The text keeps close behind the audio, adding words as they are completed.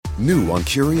New on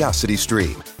Curiosity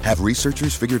Stream. Have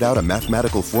researchers figured out a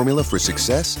mathematical formula for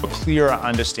success? A clearer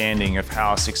understanding of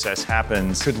how success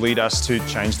happens could lead us to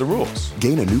change the rules.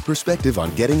 Gain a new perspective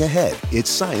on getting ahead.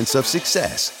 It's Science of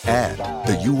Success. And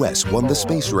the U.S. won the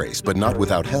space race, but not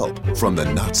without help from the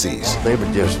Nazis. They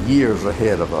were just years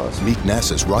ahead of us. Meet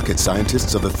NASA's rocket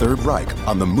scientists of the Third Reich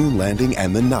on the moon landing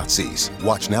and the Nazis.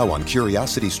 Watch now on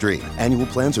Curiosity Stream. Annual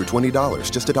plans are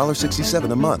 $20, just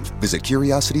 $1.67 a month. Visit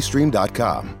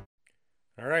curiositystream.com.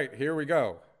 All right, here we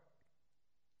go.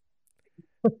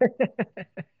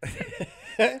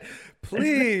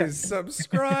 Please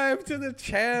subscribe to the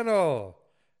channel.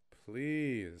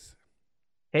 Please.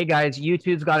 Hey guys,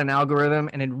 YouTube's got an algorithm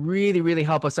and it really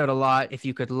help us out a lot if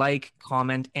you could like,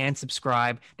 comment, and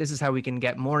subscribe. This is how we can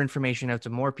get more information out to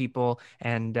more people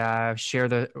and share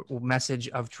the message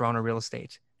of Toronto real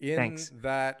estate. Thanks. In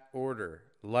that order.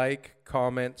 Like,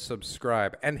 comment,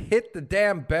 subscribe, and hit the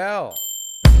damn bell.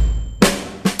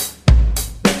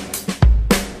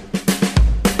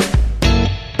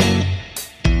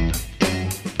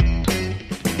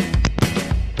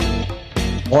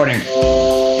 Morning.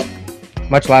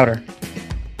 Much louder.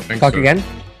 Talk again,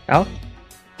 Al?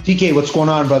 TK, what's going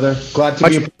on, brother? Glad to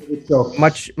be a part of the show.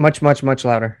 Much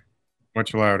louder.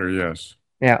 Much louder, yes.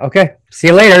 Yeah, okay. See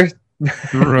you later.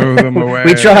 Throw them away.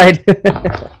 We tried.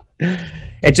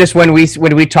 It's just when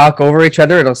we talk over each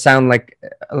other, it'll sound like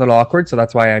a little awkward, so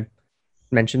that's why I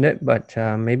mentioned it. But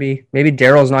maybe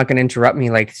Daryl's not going to interrupt me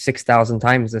like 6,000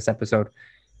 times this episode.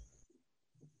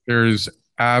 There's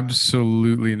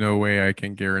absolutely no way I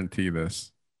can guarantee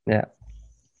this. Yeah,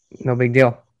 no big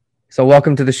deal. So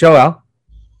welcome to the show, Al.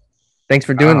 Thanks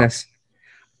for doing this.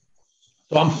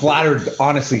 So I'm flattered,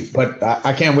 honestly, but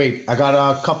I can't wait. I got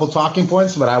a couple talking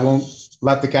points, but I won't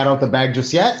let the cat out the bag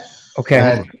just yet.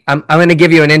 Okay, I'm going to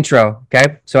give you an intro.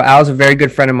 Okay, so Al's a very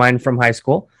good friend of mine from high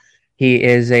school. He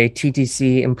is a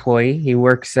TTC employee. He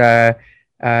works in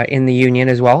the union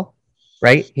as well,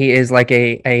 right? He is like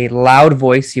a loud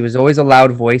voice. He was always a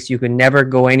loud voice. You could never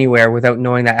go anywhere without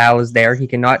knowing that Al is there. He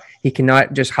cannot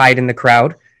just hide in the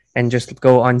crowd and just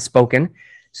go unspoken.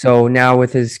 So now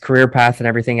with his career path and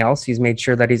everything else, he's made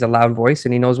sure that he's a loud voice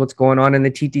and he knows what's going on in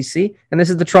the TTC. And this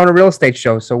is the Toronto Real Estate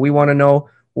Show. So we want to know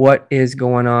what is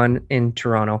going on in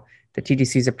Toronto. The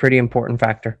TTC is a pretty important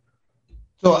factor.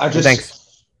 So I'll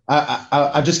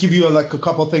just give you a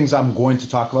couple things I'm going to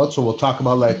talk about. So we'll talk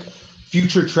about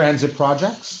future transit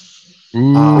projects.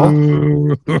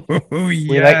 Ooh,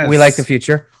 yes. We like the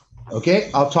future.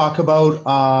 Okay, I'll talk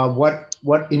about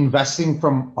what investing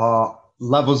from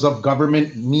levels of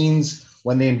government means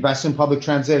when they invest in public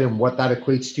transit and what that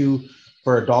equates to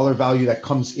for a dollar value that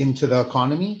comes into the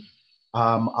economy.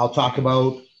 I'll talk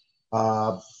about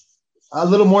a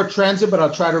little more transit, but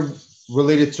I'll try to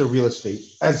relate it to real estate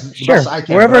as best I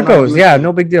can. Wherever it goes. Yeah,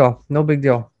 no big deal. No big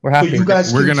deal. We're happy. So you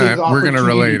guys we're gonna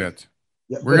relate it.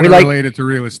 Yeah, we're gonna relate it to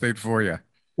real estate for you.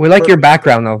 We like your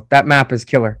background though. That map is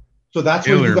killer. So that's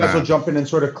where you guys will jump in and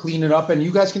sort of clean it up, and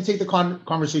you guys can take the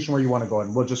conversation where you want to go,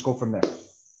 and we'll just go from there.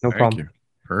 No problem. You.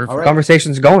 Perfect. Right.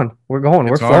 Conversation's going. We're going.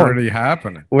 We're flowing. Already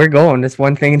happening. We're going. It's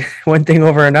one thing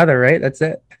over another, right? That's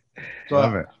it. So,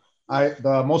 love it.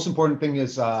 The most important thing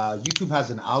is YouTube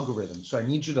has an algorithm, so I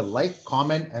need you to like,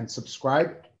 comment, and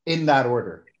subscribe in that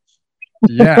order.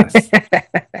 Yes,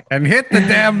 and hit the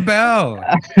damn bell.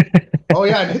 Oh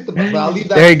yeah, and hit the bell. I'll leave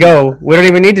that. There you go. We don't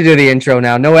even need to do the intro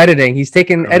now. No editing. He's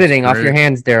taking editing off great. your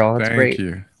hands, Daryl. That's great. Thank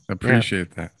you.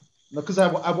 Appreciate that. No, because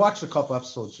I watched a couple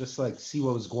episodes just see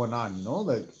what was going on.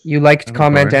 You liked,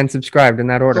 comment, and subscribed in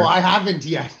that order. So I haven't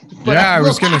yet. Yeah, I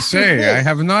was gonna say I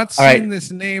have not seen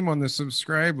this name on the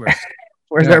subscribe list.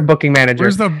 Where's our booking manager?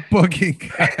 Where's the booking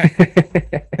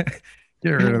guy? Get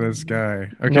rid of this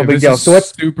guy. Okay, no big deal. So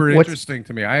what's super interesting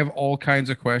to me? I have all kinds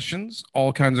of questions,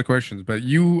 but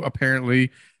you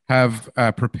apparently have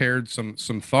prepared some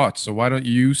thoughts. So why don't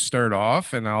you start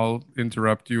off, and I'll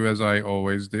interrupt you as I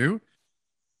always do.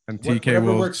 And TK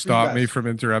will stop me from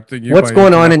interrupting you. What's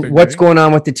going on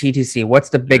with the TTC? What's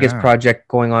the biggest project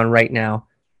going on right now?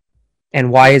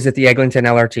 And why is it the Eglinton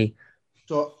LRT?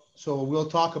 So we'll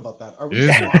talk about that. Are we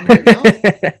on right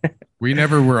now? We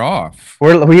never were off.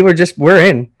 We're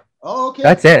in. Oh, okay.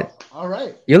 That's it. All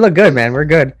right. You look good, man. We're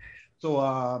good. So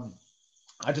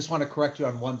I just want to correct you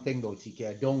on one thing though, TK.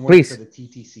 I don't work for the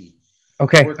TTC.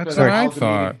 Okay. That's what I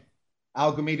thought.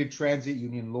 Amalgamated Transit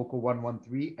Union Local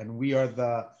 113, and we are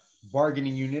the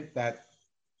bargaining unit that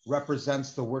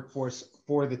represents the workforce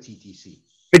for the TTC.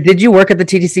 But did you work at the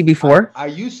TTC before? I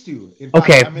used to. In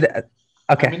fact,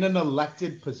 I'm in an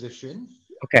elected position.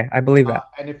 Okay, I believe that.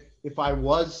 And if I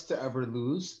was to ever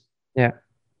lose,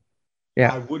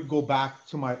 Yeah. I would go back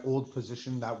to my old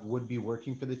position that would be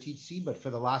working for the TTC, but for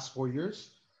the last 4 years,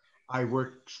 I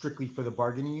work strictly for the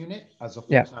bargaining unit as a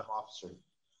Yeah. full-time officer.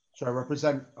 So I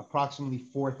represent approximately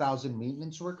 4,000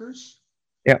 maintenance workers.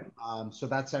 Yeah. So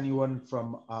that's anyone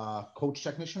from a coach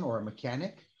technician or a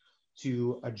mechanic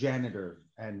to a janitor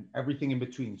and everything in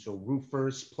between. So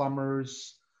roofers,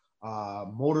 plumbers,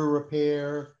 motor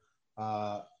repair.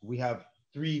 We have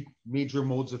 3 major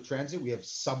modes of transit. We have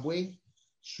subway,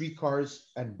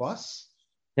 streetcars, and bus.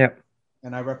 Yeah.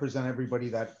 And I represent everybody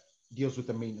that deals with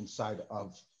the maintenance side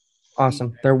of.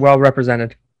 Awesome. They're well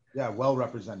represented. Yeah, well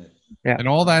represented. Yeah. And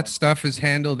all that stuff is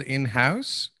handled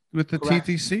in-house with the Correct.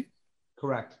 TTC?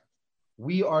 Correct.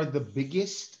 We are the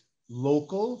biggest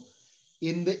local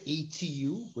in the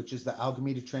ATU, which is the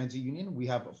Amalgamated Transit Union. We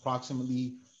have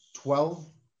approximately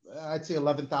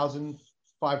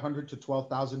 11,500 to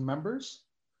 12,000 members.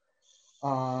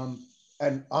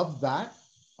 And of that,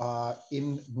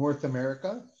 in North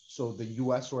America, so the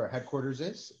US where our headquarters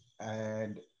is,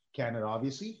 and Canada,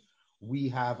 obviously, we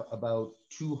have about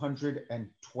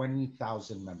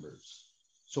 220,000 members.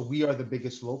 So we are the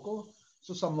biggest local.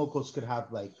 So some locals could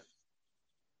have like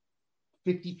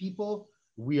 50 people.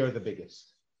 We are the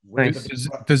biggest. Nice.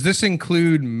 Does this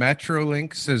include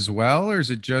Metrolinx as well, or is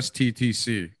it just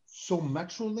TTC? So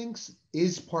Metrolinx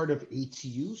is part of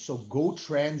ATU. So Go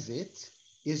Transit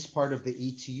is part of the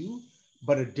ATU,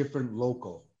 but a different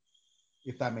local,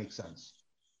 if that makes sense.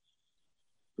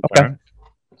 Okay.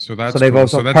 So that's So they've cool.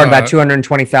 also So that's part of that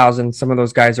 220,000. Some of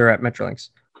those guys are at Metrolinx.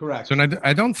 Correct. So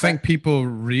I don't think people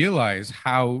realize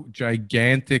how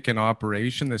gigantic an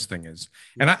operation this thing is.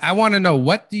 And I want to know,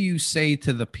 what do you say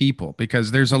to the people?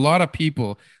 Because there's a lot of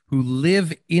people who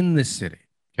live in the city.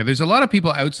 Okay, there's a lot of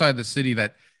people outside the city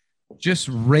that just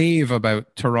rave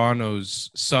about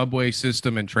Toronto's subway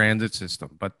system and transit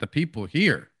system. But the people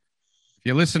here, if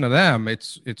you listen to them,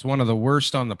 it's one of the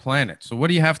worst on the planet. So what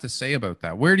do you have to say about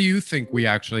that? Where do you think we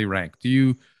actually rank? Do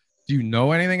you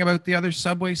know anything about the other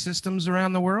subway systems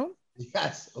around the world?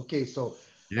 Yes. Okay. So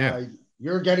Yeah.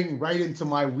 you're getting right into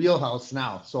my wheelhouse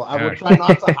now. So I will try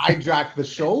not to hijack the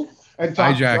show and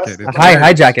talk Hijack just it.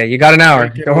 Hijack it. You got an hour.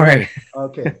 Take it Don't away. worry.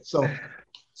 Okay. So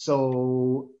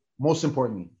most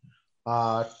importantly,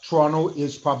 Toronto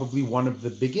is probably one of the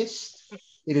biggest.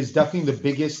 It is definitely the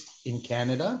biggest in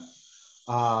Canada.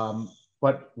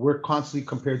 But we're constantly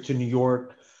compared to New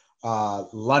York,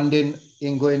 London,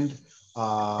 England,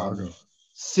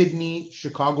 Sydney.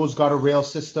 Chicago's got a rail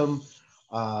system.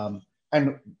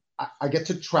 And I get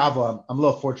to travel. I'm a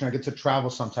little fortunate. I get to travel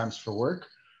sometimes for work,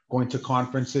 going to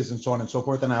conferences and so on and so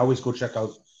forth. And I always go check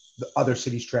out the other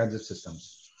cities' transit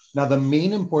systems. Now, the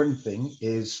main important thing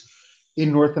is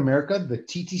in North America, the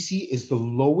TTC is the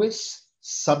lowest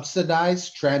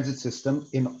subsidized transit system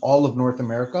in all of North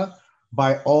America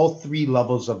by all 3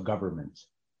 levels of government.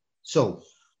 So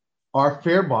our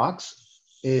fare box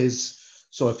is,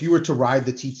 so if you were to ride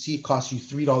the TTC, it costs you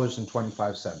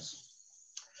 $3.25.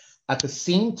 At the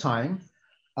same time,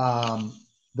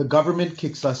 the government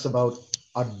kicks us about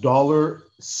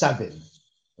 $1.07,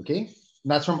 okay? And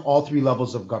that's from all 3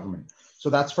 levels of government. So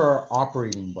that's for our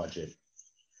operating budget.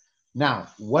 Now,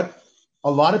 what a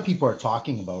lot of people are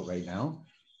talking about right now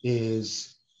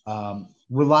is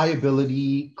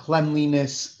reliability,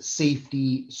 cleanliness,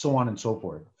 safety, so on and so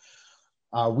forth.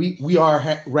 We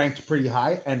are ranked pretty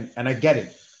high, and I get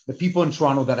it. The people in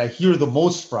Toronto that I hear the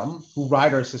most from who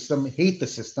ride our system hate the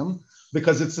system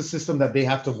because it's the system that they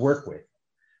have to work with.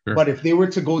 Sure. But if they were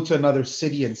to go to another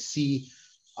city and see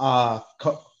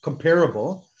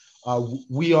comparable,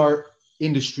 we are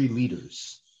industry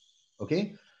leaders,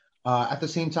 okay? At the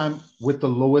same time, with the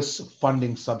lowest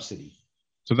funding subsidy.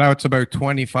 So that's about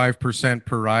 25%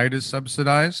 per ride is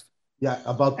subsidized? Yeah,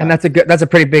 about that. And that's a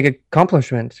pretty big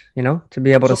accomplishment, to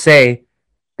be able to say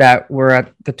that we're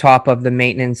at the top of the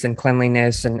maintenance and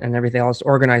cleanliness and everything else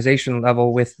organization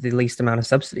level with the least amount of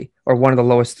subsidy, or one of the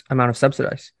lowest amount of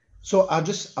subsidized. So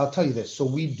I'll tell you this. So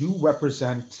we do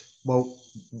represent, well,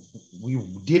 we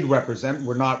did represent,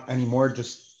 we're not anymore,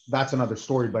 just that's another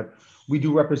story, but we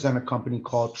do represent a company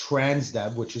called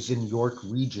Transdev, which is in York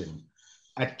Region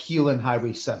at Keele and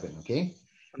Highway 7, okay?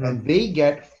 Mm-hmm. And they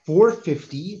get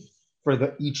 $4.50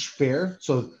 for each fare.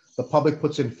 So the public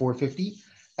puts in $4.50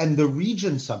 and the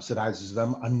region subsidizes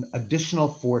them an additional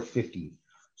 $4.50.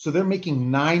 So they're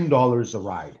making $9 a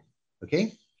ride,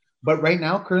 okay? But right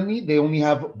now, currently, they only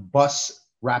have bus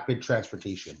rapid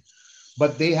transportation,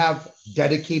 but they have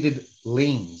dedicated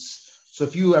lanes. So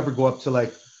if you ever go up to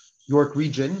like York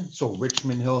Region, so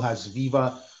Richmond Hill has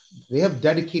Viva, they have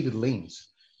dedicated lanes.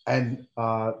 And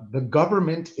the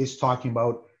government is talking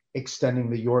about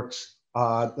extending the York's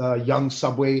Young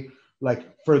subway like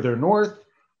further north,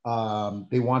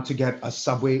 they want to get a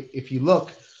subway. If you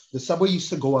look, the subway used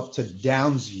to go up to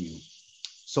Downsview.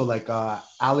 So like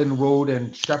Allen Road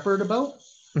and Shepherd about,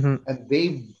 and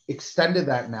they've extended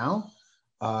that now.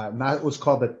 And that was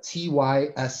called the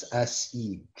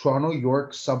TYSSE, Toronto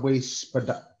York Subway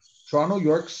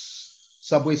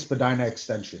Spadina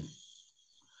Extension.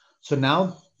 So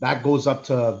now that goes up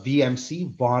to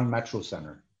VMC, Vaughan Metro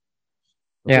Center.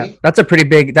 Okay? Yeah, that's a pretty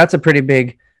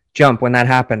big jump when that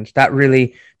happened. That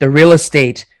really, the real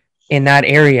estate in that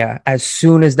area, as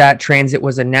soon as that transit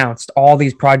was announced, all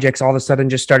these projects all of a sudden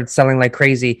just started selling like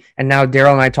crazy. And now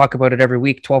Daryl and I talk about it every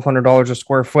week, $1,200 a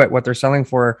square foot, what they're selling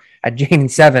for at Jane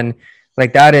 7.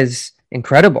 Like, that is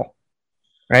incredible,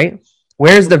 right?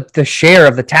 Where's the share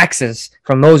of the taxes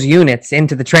from those units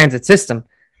into the transit system,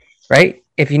 right?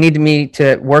 If you need me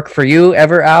to work for you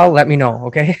ever, Al, let me know,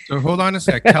 okay? So hold on a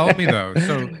sec. Tell me though.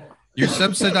 So you're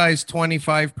subsidized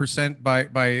 25%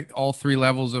 by all three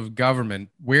levels of government.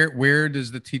 Where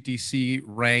does the TTC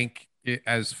rank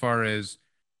as far as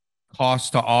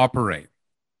cost to operate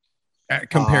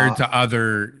compared to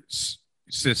other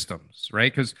systems,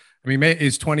 right? Because I mean,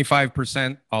 is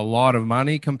 25% a lot of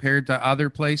money compared to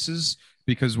other places?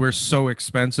 Because we're so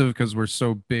expensive, because we're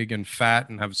so big and fat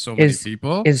and have so many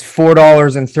people. Is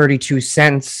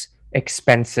 $4.32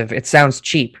 expensive? It sounds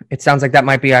cheap. It sounds like that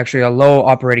might be actually a low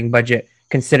operating budget,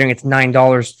 considering it's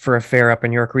 $9 for a fare up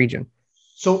in York Region.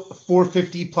 So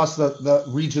 $4.50 plus the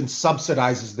region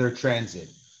subsidizes their transit.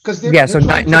 So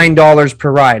 $9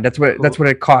 per ride. That's what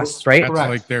it costs, right? That's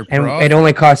like their and it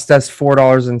only costs us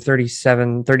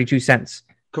 $4.32.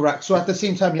 Correct. So at the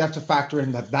same time, you have to factor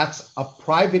in that that's a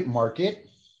private market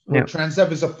where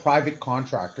Transdev is a private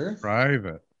contractor.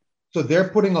 Private. So they're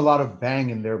putting a lot of bang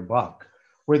in their buck,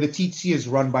 where the TTC is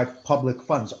run by public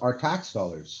funds, our tax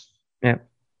dollars. Yeah.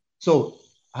 So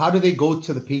how do they go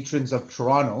to the patrons of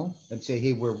Toronto and say,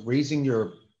 hey, we're raising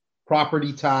your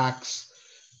property tax,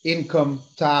 income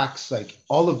tax, like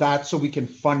all of that, so we can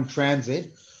fund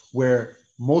transit, where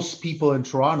most people in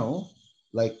Toronto,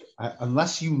 like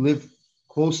unless you live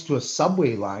close to a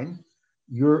subway line,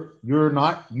 you're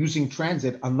not using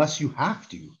transit unless you have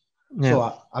to. Yeah. So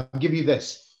I'll give you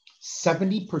this: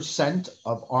 70%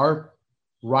 of our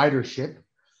ridership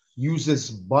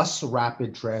uses bus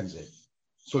rapid transit.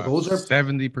 So those are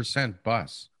 70%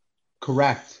 bus.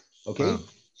 Correct. Okay. Wow.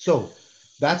 So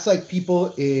that's like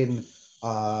people in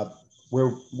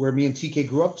where me and TK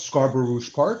grew up, Scarborough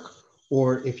Rouge Park,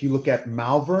 or if you look at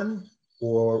Malvern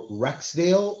or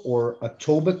Rexdale or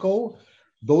Etobicoke,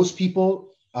 those people,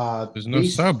 there's no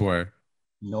subway.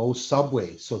 No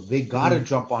subway. So they got to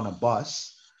jump on a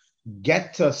bus,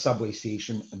 get to a subway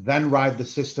station, then ride the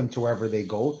system to wherever they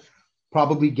go,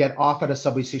 probably get off at a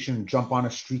subway station and jump on a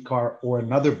streetcar or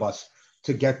another bus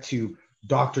to get to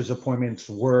doctor's appointments,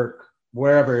 work,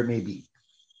 wherever it may be.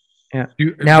 Yeah.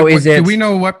 Do we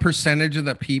know what percentage of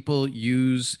the people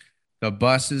use the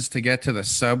buses to get to the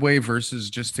subway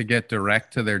versus just to get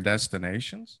direct to their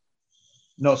destinations?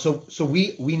 No, so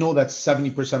we know that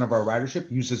 70% of our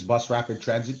ridership uses bus rapid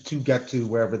transit to get to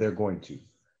wherever they're going to.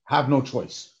 Have no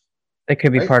choice. It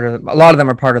could be a lot of them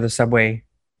are part of the subway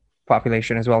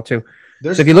population as well too.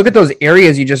 So if you look at those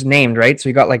areas you just named, right? So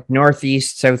you got like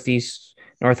northeast, southeast,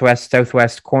 northwest,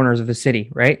 southwest corners of the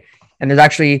city, right? And there's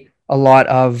actually a lot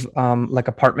of like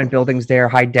apartment buildings there,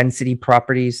 high density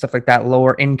properties, stuff like that,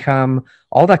 lower income,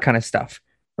 all that kind of stuff,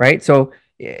 right? So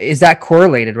is that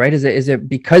correlated, right? Is it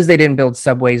because they didn't build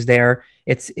subways there,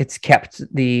 it's kept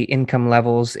the income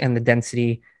levels and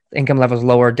the income levels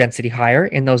lower, density higher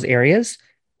in those areas?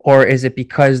 Or is it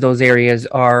because those areas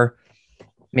are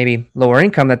maybe lower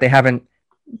income that they haven't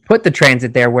put the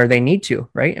transit there where they need to,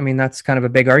 right? I mean, that's kind of a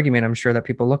big argument, I'm sure, that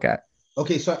people look at.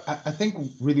 Okay, so I think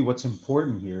really what's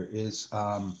important here is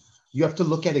you have to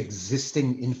look at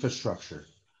existing infrastructure.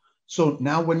 So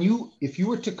now if you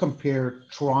were to compare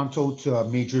Toronto to a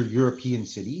major European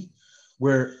city,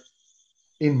 where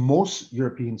in most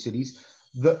European cities,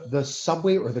 the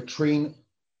subway or the train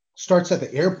starts at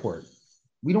the airport.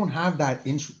 We don't have that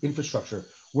infrastructure.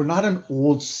 We're not an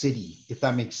old city, if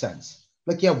that makes sense.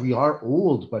 Like, yeah, we are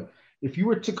old, but if you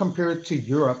were to compare it to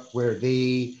Europe, where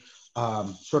they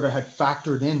sort of had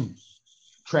factored in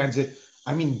transit,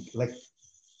 I mean, like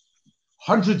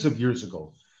hundreds of years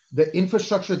ago, the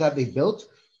infrastructure that they built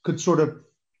could sort of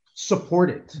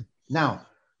support it. Now,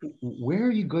 where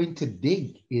are you going to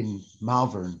dig in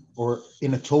Malvern or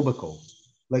in Etobicoke?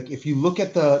 Like, if you look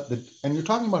at and you're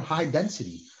talking about high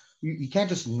density, you can't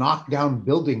just knock down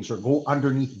buildings or go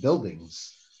underneath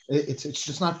buildings. It's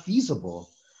just not feasible.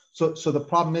 So the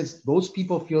problem is those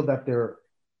people feel that they're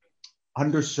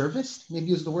underserviced,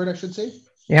 maybe is the word I should say.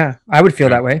 Yeah, I would feel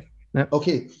that way. Yeah.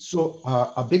 Okay, so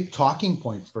a big talking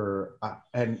point for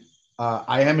and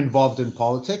I am involved in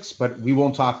politics, but we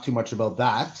won't talk too much about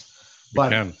that. But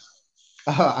Can.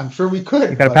 I'm sure we could.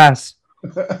 You got to pass.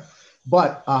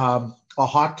 But a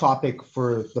hot topic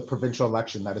for the provincial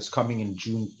election that is coming in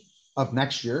June of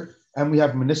next year, and we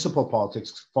have municipal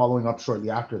politics following up shortly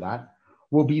after that,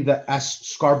 will be the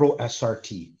Scarborough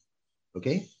SRT.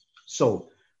 Okay, so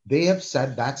they have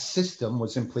said that system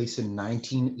was in place in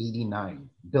 1989,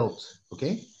 built.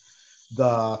 Okay,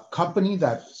 the company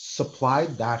that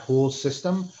supplied that whole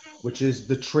system, which is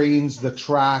the trains, the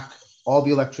track, all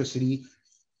the electricity,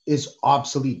 is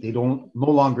obsolete. They don't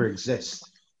no longer exist.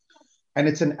 And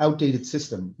it's an outdated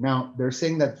system. Now, they're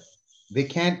saying that they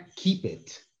can't keep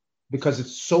it because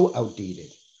it's so outdated.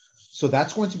 So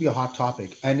that's going to be a hot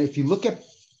topic. And if you look at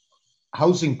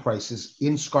housing prices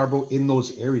in Scarborough, in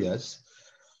those areas,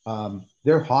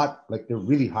 they're hot, like they're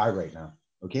really high right now.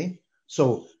 Okay.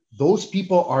 So those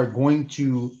people are going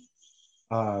to,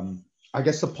 I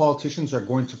guess the politicians are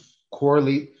going to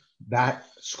correlate that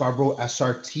Scarborough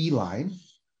SRT line,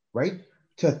 right,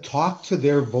 to talk to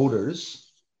their voters,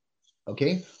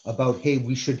 okay, about, hey,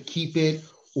 we should keep it,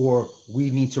 or we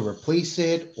need to replace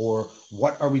it, or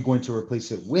what are we going to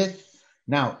replace it with?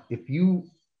 Now,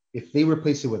 if they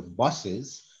replace it with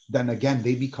buses, then again,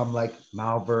 they become like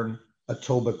Malvern,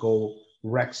 Etobicoke,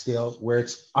 Rexdale, where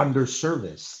it's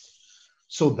underserviced.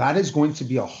 So that is going to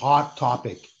be a hot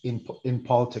topic in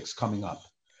politics coming up.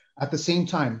 At the same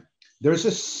time, there's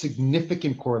a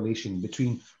significant correlation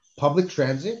between public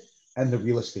transit and the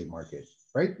real estate market,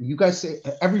 right? You guys say,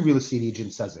 every real estate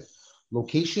agent says it,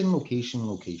 location, location,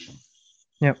 location.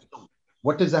 Yep.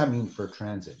 What does that mean for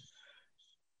transit?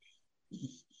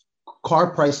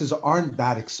 Car prices aren't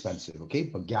that expensive, okay?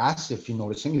 But gas, if you're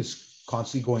noticing, is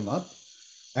constantly going up.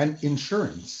 And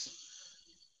insurance.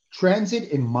 Transit,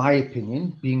 in my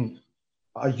opinion, being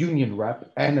a union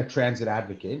rep and a transit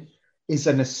advocate, is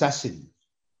a necessity,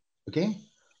 okay?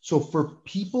 So for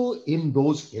people in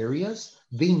those areas,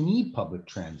 they need public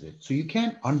transit. So you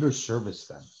can't underservice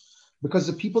them, because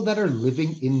the people that are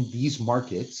living in these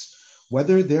markets,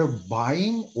 whether they're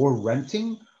buying or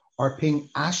renting, are paying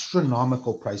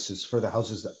astronomical prices for the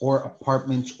houses or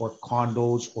apartments or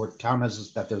condos or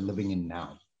townhouses that they're living in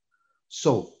now.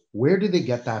 So where do they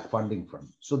get that funding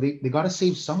from? So they got to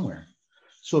save somewhere.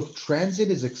 So if transit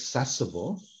is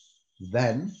accessible,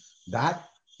 then that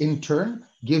in turn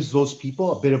gives those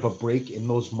people a bit of a break in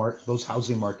those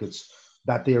housing markets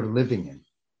that they are living in.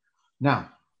 Now,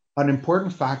 an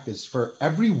important fact is, for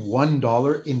every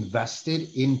 $1 invested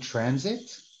in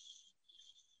transit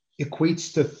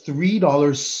equates to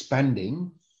 $3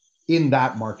 spending in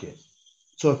that market.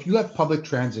 So if you have public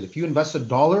transit, if you invest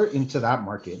 $1 into that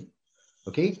market,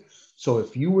 okay, so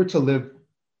if you were to live,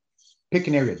 pick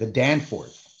an area, the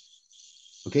Danforth,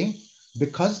 okay,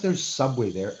 because there's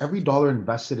subway there, every dollar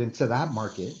invested into that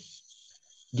market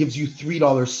gives you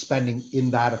 $3 spending in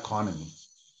that economy.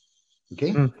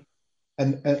 Okay.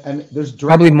 And there's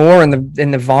probably more in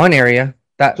the Vaughan area.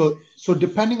 That so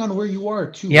depending on where you are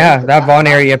too. Yeah, right? that Vaughan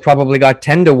area probably got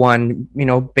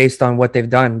 10-1, based on what they've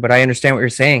done. But I understand what you're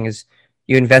saying is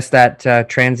you invest that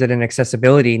transit and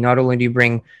accessibility. Not only do you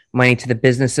bring money to the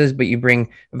businesses, but you bring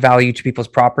value to people's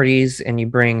properties, and you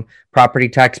bring property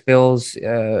tax bills,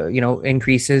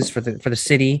 increases for the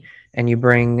city, and you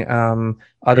bring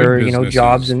other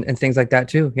jobs and things like that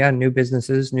too. Yeah, new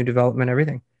businesses, new development,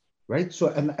 everything. Right. So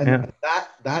and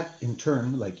that in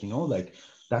turn,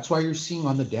 that's why you're seeing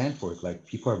on the Danforth, like,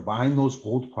 people are buying those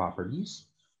old properties,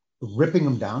 ripping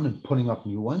them down and putting up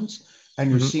new ones,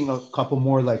 and you're seeing a couple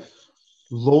more like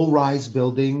low-rise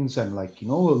buildings and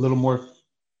a little more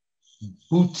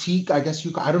boutique, I guess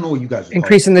I don't know what you guys are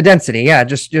increasing the density. Yeah,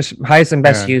 just highest and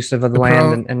best use of the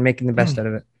land and making the best out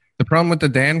of it. The problem with the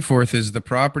Danforth is the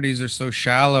properties are so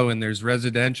shallow and there's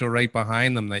residential right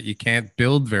behind them that you can't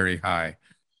build very high.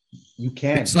 You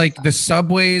can't. It's like the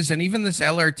subways and even this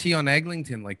LRT on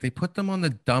Eglinton, like they put them on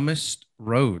the dumbest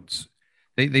roads.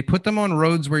 They put them on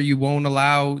roads where you won't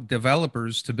allow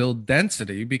developers to build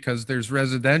density because there's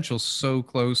residential so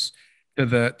close to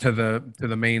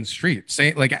the main street.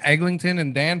 Like Eglinton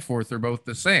and Danforth are both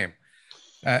the same.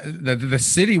 The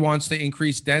city wants to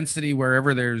increase density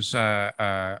wherever there's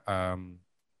like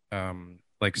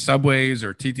subways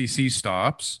or TTC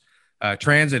stops,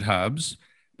 transit hubs,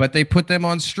 but they put them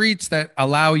on streets that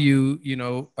allow you,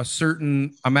 a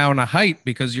certain amount of height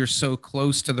because you're so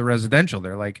close to the residential.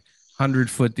 They're like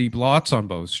 100-foot deep lots on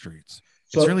both streets.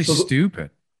 It's really stupid.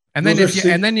 And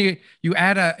then you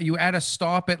add a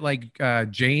stop at like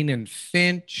Jane and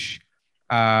Finch,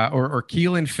 or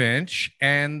Keel and Finch,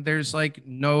 and there's like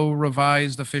no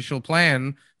revised official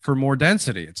plan for more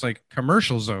density. It's like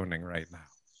commercial zoning right now.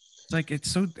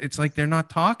 It's like they're not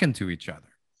talking to each other.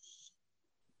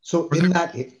 So in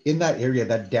that area,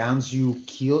 that Downsview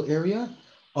Keel area,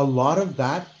 a lot of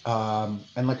that,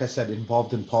 and like I said,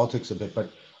 involved in politics a bit,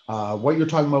 but what you're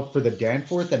talking about for the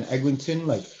Danforth and Eglinton,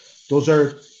 like those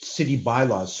are city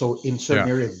bylaws. So in certain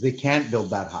areas, they can't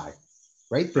build that high,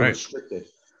 right? They're restricted.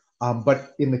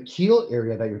 But in the Keel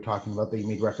area that you're talking about, that you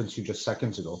made reference to just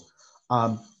seconds ago,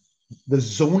 the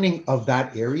zoning of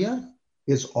that area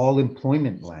is all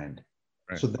employment land.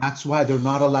 Right. So that's why they're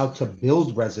not allowed to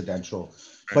build residential.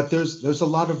 Right. But there's a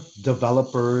lot of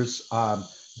developers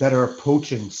that are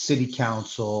approaching city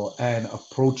council and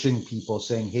approaching people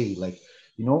saying, hey, like,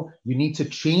 you know, you need to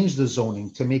change the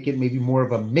zoning to make it maybe more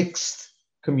of a mixed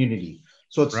community.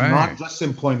 So it's not just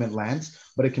employment lands,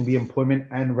 but it can be employment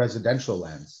and residential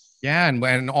lands. Yeah,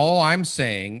 and all I'm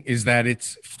saying is that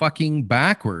it's fucking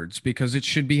backwards, because it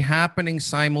should be happening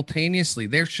simultaneously.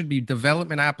 There should be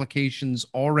development applications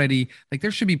already. Like,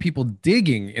 there should be people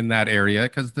digging in that area,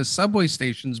 because the subway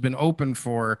station's been open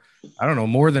for, I don't know,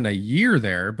 more than a year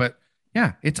there. But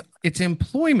yeah, it's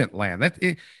employment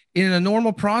land. In a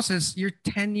normal process, you're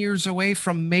 10 years away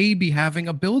from maybe having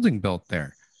a building built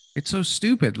there. It's so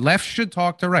stupid. Left should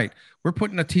talk to right. We're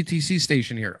putting a TTC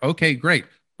station here. Okay, great.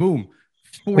 Boom.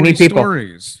 40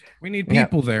 stories. We need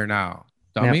people there now.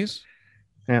 Dummies.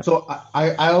 Yeah. So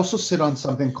I also sit on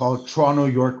something called Toronto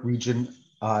York Region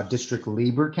District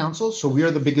Labor Council. So we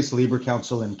are the biggest labor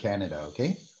council in Canada,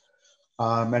 okay?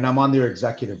 And I'm on their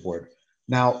executive board.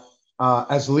 Now,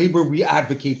 as labor, we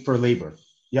advocate for labor.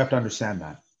 You have to understand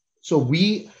that. So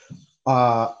we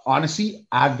honestly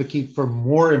advocate for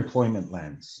more employment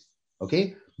lands,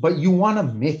 okay? But you want to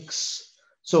mix.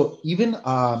 So even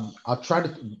I'll try to,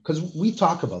 because we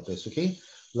talk about this, okay?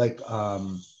 Like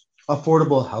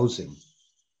affordable housing.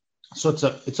 So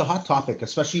it's a hot topic,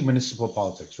 especially municipal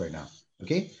politics right now,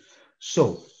 okay?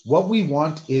 So what we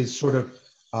want is sort of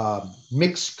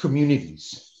mixed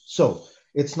communities. So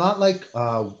it's not like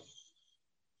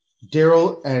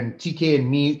Daryl and TK and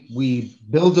me, we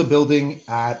build a building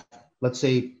at, let's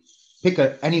say, pick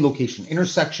any location,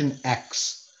 intersection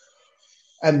X.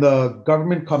 And the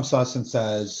government comes to us and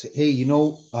says, hey, you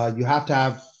know, you have to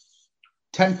have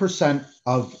 10%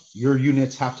 of your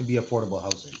units have to be affordable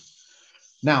housing.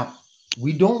 Now,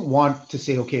 we don't want to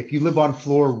say, okay, if you live on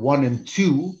floor 1 and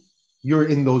 2, you're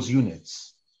in those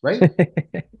units, right?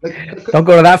 Don't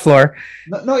go to that floor.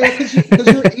 No, yeah, because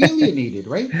you're alienated,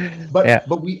 right?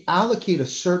 But we allocate a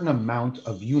certain amount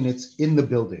of units in the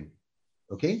building,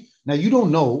 okay? Now, you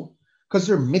don't know because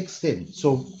they're mixed in.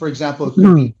 So, for example, it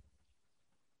could be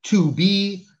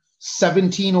 2B,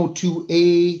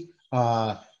 1702A,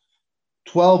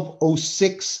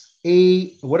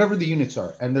 1206A, whatever the units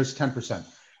are, and there's 10%.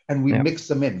 And we mix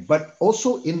them in. But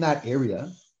also in that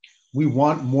area, we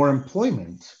want more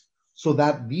employment so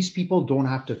that these people don't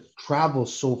have to travel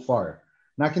so far.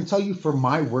 And I can tell you for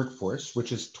my workforce,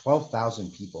 which is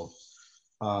 12,000 people,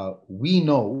 we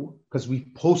know, because we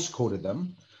postcoded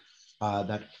them,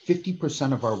 that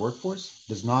 50% of our workforce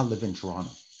does not live in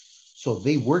Toronto. So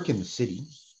they work in the city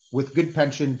with good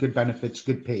pension, good benefits,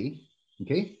 good pay,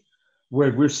 okay?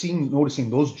 Where we're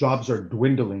noticing those jobs are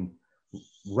dwindling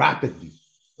rapidly,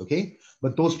 okay?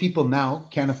 But those people now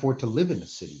can't afford to live in the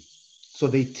city. So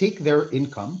they take their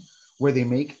income where they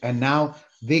make, and now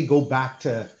they go back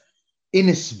to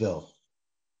Innisville,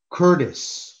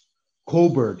 Curtis,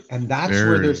 Cobourg, and that's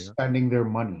where they're spending their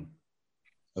money,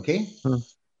 okay?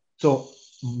 So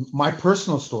my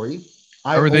personal story,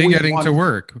 how are they getting to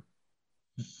work?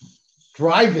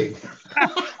 Driving.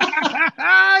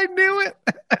 I knew it.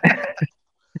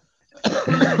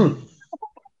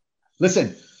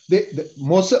 Listen,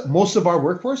 most of our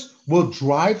workforce will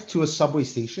drive to a subway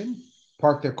station,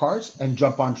 park their cars, and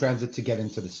jump on transit to get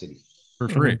into the city. For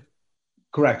free.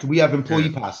 Correct. We have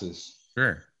employee passes.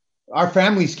 Sure. Our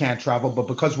families can't travel, but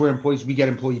because we're employees, we get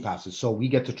employee passes. So we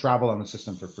get to travel on the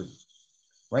system for free,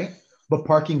 right? But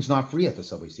parking's not free at the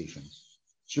subway stations.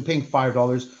 So you're paying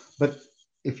 $5, but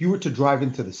if you were to drive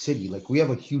into the city, like we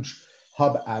have a huge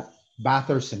hub at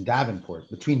Bathurst and Davenport,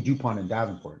 between DuPont and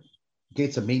Davenport. Okay,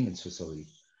 it's a maintenance facility.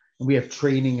 And we have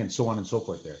training and so on and so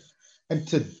forth there. And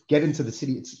to get into the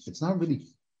city, it's not really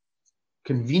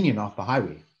convenient off the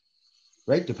highway,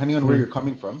 right? Depending on where you're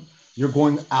coming from. You're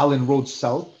going Allen Road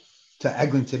South to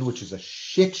Eglinton, which is a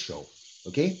shit show,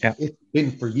 okay? Yeah. It's been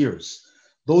for years.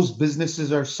 Those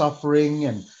businesses are suffering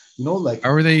and, you know, like,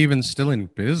 how are they even still in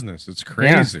business? It's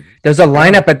crazy. There's a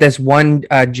lineup at this one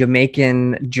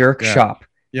Jamaican jerk shop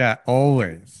Yeah,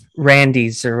 always.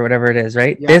 Randy's or whatever it is,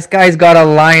 right? Yeah. This guy's got a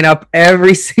line up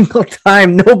every single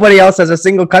time. Nobody else has a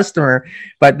single customer,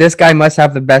 but this guy must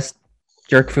have the best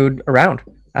jerk food around.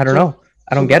 I don't know.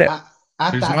 I don't get it.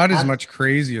 There's not as much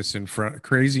craziness in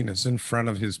front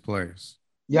of his place.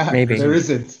 Yeah, Maybe. there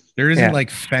isn't. There isn't Yeah. like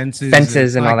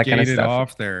fences And all that kind of gated stuff.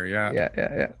 off there. Yeah.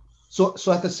 Yeah. So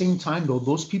at the same time, though,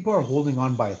 those people are holding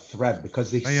on by a thread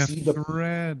because they By a see the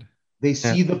thread.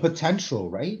 potential,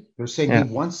 right? They're saying, Yeah. hey,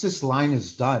 once this line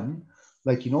is done,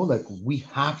 like, like we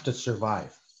have to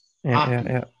survive.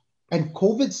 Yeah. And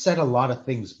COVID set a lot of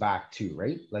things back too,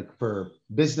 right? Like for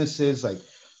businesses, like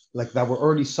that were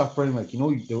already suffering, like,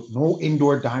 no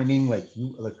indoor dining, like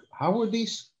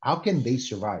how can they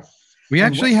survive? We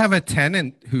And actually have a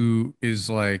tenant who is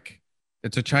like,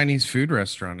 it's a Chinese food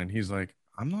restaurant, and he's like,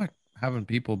 I'm not having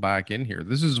people back in here.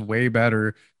 This is way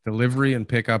better delivery and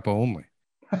pickup only.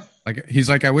 Like, he's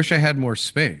like, I wish I had more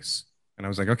space. And I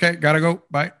was like, okay, gotta go.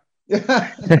 Bye.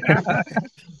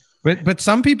 But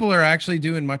some people are actually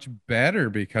doing much better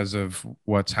because of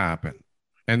what's happened.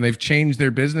 And they've changed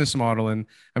their business model. And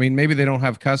I mean, maybe they don't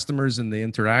have customers in the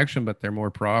interaction, but they're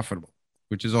more profitable,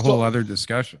 which is a whole other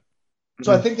discussion.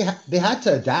 So I think they had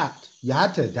to adapt. You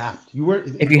had to adapt. You were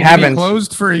If you haven't,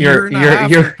 closed for a year and a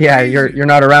half. you're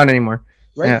not around anymore.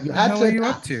 right. Yeah. You What had the hell to are you up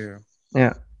adapt. to?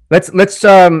 Yeah. Let's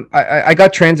I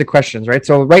got transit questions, right?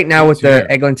 So right now with the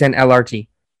Eglinton LRT.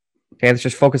 Okay, let's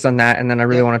just focus on that, and then I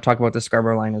really want to talk about the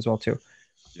Scarborough line as well too.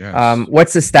 Yes.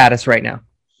 What's the status right now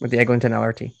with the Eglinton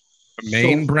LRT? The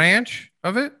main branch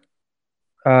of it?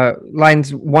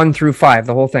 Lines 1 through 5,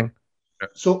 the whole thing.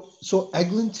 So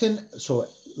Eglinton. So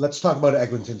let's talk about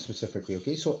Eglinton specifically.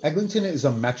 Okay. So Eglinton is a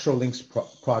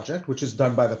Metrolinx project, which is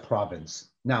done by the province.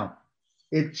 Now,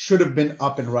 it should have been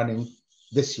up and running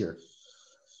this year.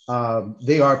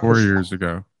 They are 4 years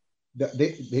ago.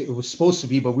 It was supposed to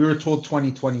be, but we were told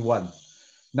 2021.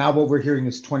 Now what we're hearing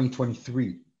is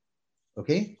 2023.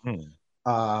 Okay.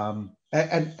 And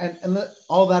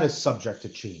all that is subject to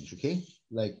change. Okay.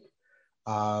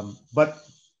 But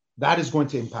that is going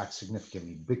to impact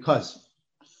significantly because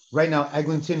right now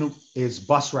Eglinton is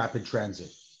bus rapid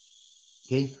transit.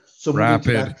 Okay. So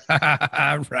Rapid.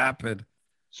 Rapid.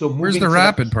 So where's the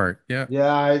rapid part? Yeah.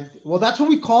 Yeah. Well, that's what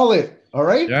we call it. All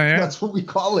right. Yeah. That's what we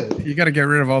call it. You got to get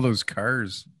rid of all those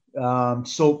cars.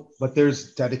 But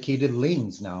there's dedicated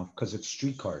lanes now because it's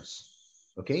streetcars.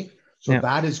 Okay. So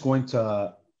that is going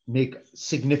to make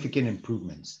significant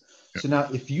improvements. So now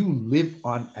if you live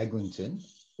on Eglinton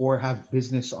or have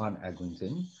business on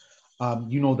Eglinton,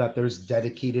 you know that there's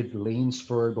dedicated lanes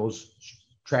for those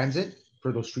transit,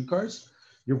 for those streetcars.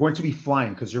 You're going to be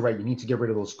flying because you're right. You need to get rid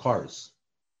of those cars.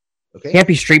 Okay. Can't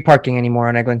be street parking anymore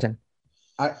on Eglinton.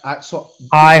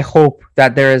 I hope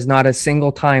that there is not a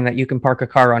single time that you can park a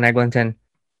car on Eglinton,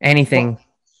 anything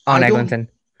on Eglinton.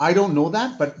 I don't know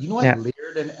that, but you know what?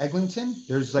 Laird and Eglinton,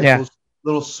 there's those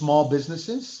little small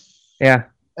businesses. Yeah.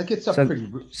 That gets up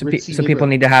pretty. So people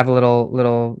need to have a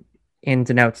little ins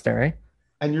and outs there, right?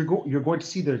 And you're going to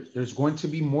see there's going to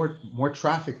be more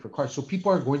traffic for cars, so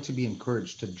people are going to be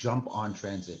encouraged to jump on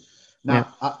transit.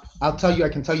 Now, I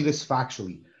can tell you this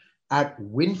factually. At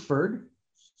Winford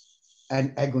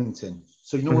and Eglinton,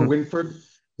 so you know where Winford,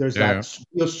 there's that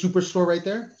superstore right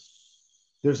there.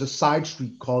 There's a side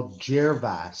street called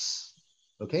Gervas.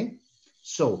 Okay,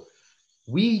 so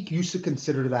we used to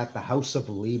consider that the House of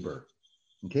Labor.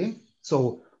 Okay,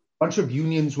 so a bunch of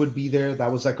unions would be there.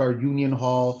 That was like our union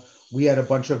hall. We had a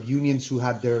bunch of unions who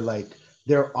had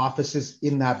their offices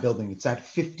in that building. It's at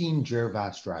 15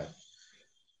 Gervas Drive.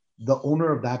 The owner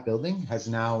of that building has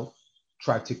now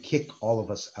tried to kick all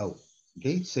of us out.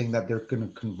 Okay, saying that they're going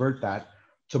to convert that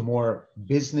to more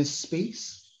business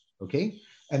space. Okay,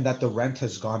 and that the rent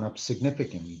has gone up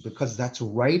significantly because that's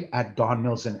right at Don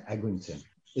Mills and Eglinton.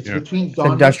 It's between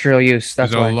Don industrial use.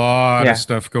 That's There's a lot of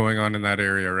stuff going on in that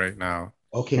area right now.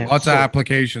 Okay, lots of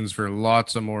applications for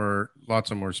lots of more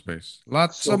space.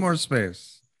 More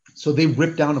space. So they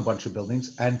ripped down a bunch of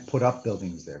buildings and put up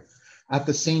buildings there. At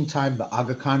the same time, the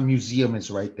Aga Khan Museum is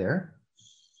right there.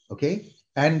 Okay,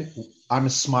 and I'm a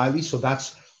Smiley, so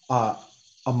that's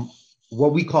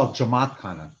what we call Jamaat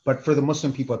Khana, but for the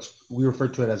Muslim people, we refer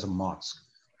to it as a mosque,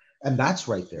 and that's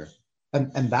right there,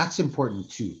 and that's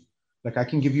important too. Like I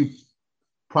can give you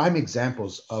prime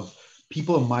examples of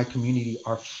people in my community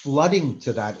are flooding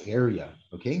to that area.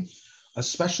 Okay,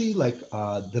 especially like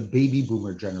the baby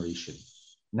boomer generation.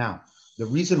 Now, the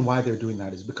reason why they're doing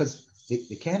that is because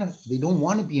they don't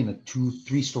want to be in a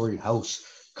 2-3 story house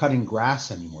cutting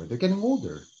grass anymore. They're getting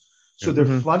older. So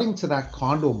they're flooding to that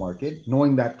condo market,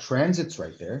 knowing that transit's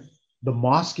right there, the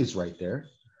mosque is right there,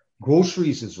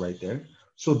 groceries is right there.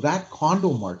 So that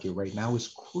condo market right now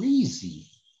is crazy,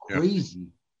 Yeah. crazy.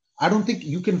 I don't think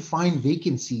you can find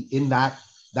vacancy in that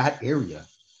area.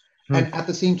 And at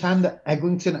the same time, the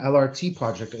Eglinton LRT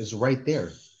project is right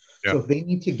there. Yeah. So if they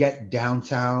need to get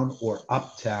downtown or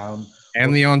uptown,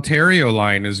 And the Ontario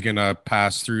line is going to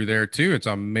pass through there too. It's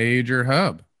a major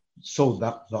hub. so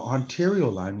the Ontario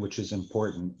line, which is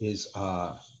important, is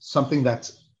something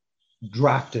that's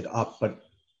drafted up, but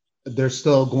they're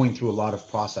still going through a lot of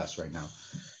process right now.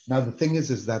 Now, the thing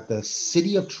is that the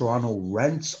City of Toronto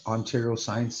rents Ontario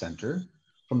Science Center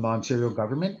from the Ontario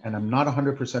government, and I'm not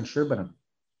 100% sure, but I'm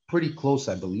pretty close,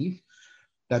 I believe,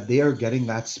 that they are getting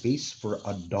that space for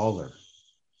 $1.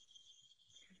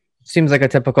 Seems like a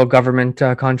typical government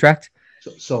contract.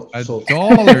 So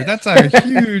 $1. That's a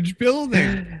huge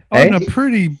building Hey? on a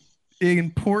pretty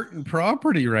important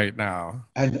property right now.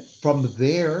 and from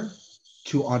there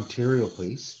to Ontario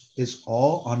Place is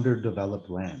all underdeveloped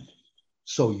land.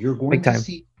 So you're going Big to time.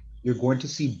 see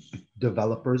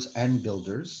developers and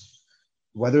builders,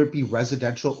 whether it be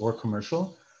residential or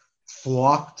commercial,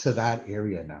 flock to that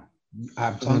area now.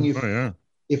 I'm telling you, Oh yeah.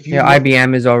 if you Yeah, look-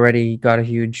 IBM has already got a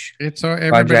huge. It's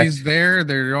everybody's there.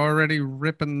 They're already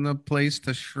ripping the place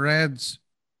to shreds.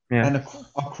 Yeah, and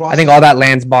across, I think all that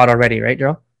land's bought already, right,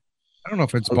 Joe? I don't know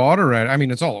if it's bought already. I mean,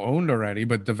 it's all owned already,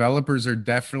 but developers are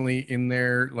definitely in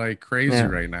there like crazy Yeah.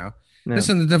 right now. Yeah.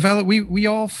 Listen, we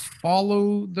all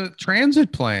follow the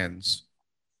transit plans,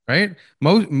 right?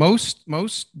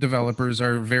 Most developers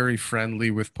are very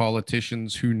friendly with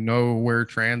politicians who know where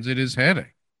transit is heading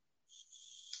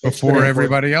It's before very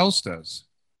everybody else does.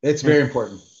 it's very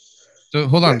important. So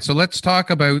hold on. So let's talk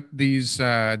about these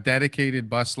dedicated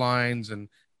bus lines and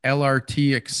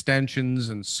LRT extensions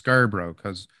in Scarborough,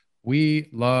 because we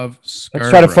love Scarborough.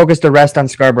 Let's try to focus the rest on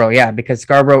Scarborough. Yeah, because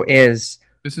Scarborough is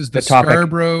This is the the topic.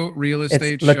 Scarborough real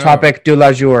estate it's le show. topic du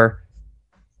la jour.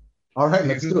 All right,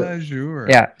 let's do it. Sure.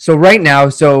 Yeah. So right now,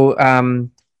 the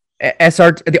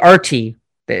RT,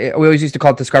 we always used to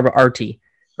call it the Scarborough RT,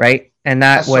 right? And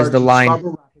that was the SRT, line.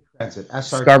 Scarborough Rapid Transit,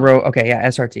 SRT. Scarborough. Okay, yeah,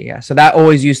 SRT. Yeah. So that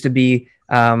always used to be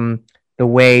the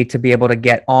way to be able to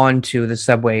get onto the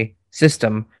subway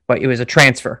system, but it was a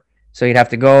transfer. So you'd have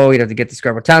to go, you'd have to get to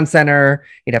Scarborough Town Center,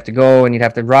 you'd have to go and you'd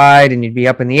have to ride and you'd be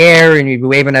up in the air and you'd be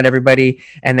waving at everybody.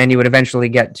 And then you would eventually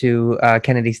get to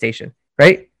Kennedy Station,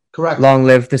 right? Correct. Long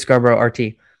live the Scarborough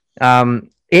RT.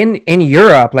 In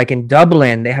Europe, like in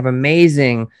Dublin, they have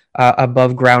amazing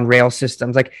above ground rail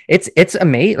systems. Like it's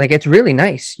amazing. Like it's really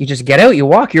nice. You just get out, you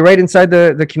walk, you're right inside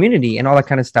the community and all that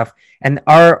kind of stuff. And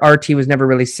our RT was never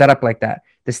really set up like that.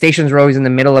 The stations were always in the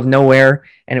middle of nowhere.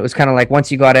 And it was kind of like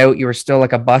once you got out, you were still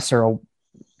like a bus or a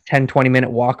 10,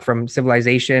 20-minute walk from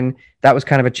civilization. That was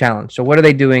kind of a challenge. So what are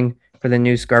they doing for the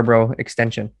new Scarborough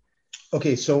extension?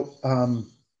 Okay, so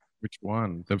Which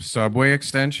one? The subway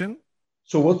extension?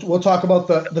 so we'll talk about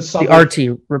the subway.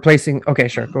 The RT replacing. Okay,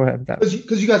 sure. Go ahead with that.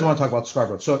 Because you guys want to talk about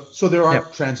Scarborough. So there are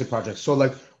Yep. transit projects. So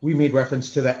like we made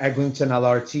reference to the Eglinton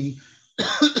LRT.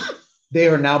 They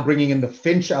are now bringing in the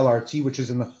Finch LRT, which is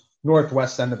in the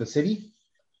northwest end of the city.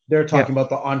 They're talking about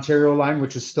the Ontario line,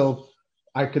 which is still,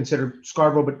 I consider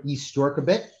Scarborough, but East York a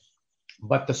bit,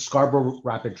 but the Scarborough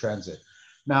Rapid Transit.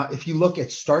 Now, if you look,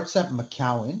 it starts at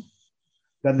McCowan,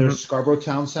 then there's Scarborough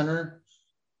Town Center,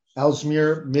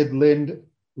 Ellesmere, Midland,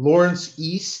 Lawrence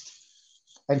East,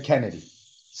 and Kennedy.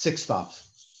 6 stops.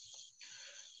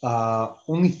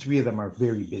 Only 3 of them are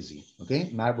very busy. Okay,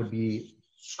 and that would be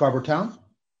Scarborough Town,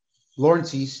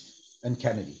 Lawrence East, and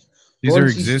Kennedy. These are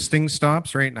Lawrence East- existing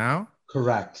stops right now?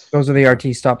 Correct. Those are the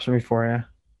RT stops from before.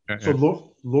 Yeah.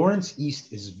 So Lawrence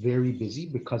East is very busy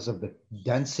because of the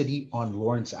density on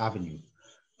Lawrence Avenue,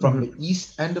 from the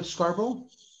east end of Scarborough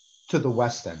to the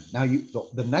west end. Now,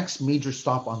 the next major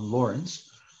stop on Lawrence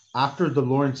after the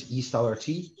Lawrence East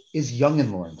LRT is Yonge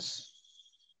and Lawrence.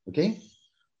 Okay,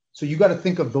 so you got to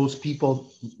think of those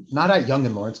people not at Yonge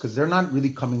and Lawrence because they're not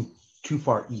really coming too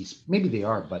far east. Maybe they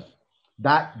are, but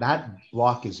that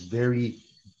block is very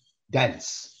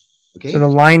dense. Okay, So the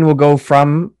line will go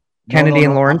from Kennedy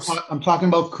and Lawrence. I'm talking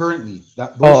about currently.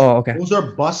 Okay. Those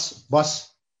are bus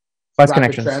rapid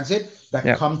Connections. transit that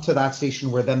Yeah. come to that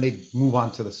station where then they move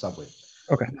on to the subway.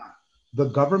 Okay. The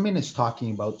government is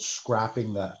talking about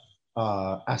scrapping the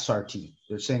SRT.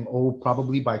 They're saying,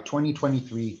 probably by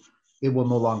 2023, it will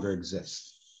no longer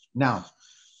exist. Now,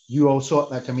 you also,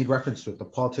 like I made reference to it, the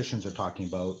politicians are talking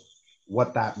about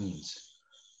what that means.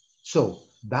 So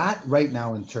that right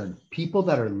now, in turn, people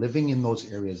that are living in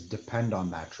those areas depend on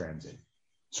that transit.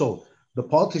 So the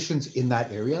politicians in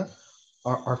that area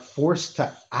are forced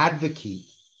to advocate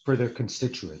for their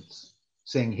constituents,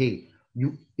 saying, hey,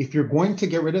 if you're going to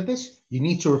get rid of this, you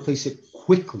need to replace it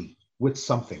quickly, with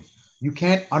something. You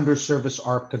can't underservice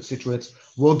our constituents.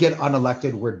 We'll get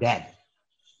unelected. We're dead.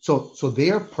 So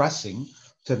they are pressing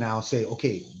to now say,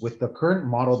 okay, with the current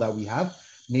model that we have,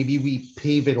 maybe we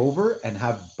pave it over and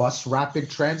have bus rapid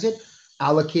transit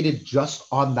allocated just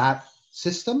on that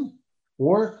system,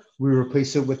 or we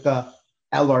replace it with the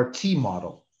LRT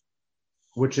model,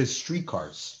 which is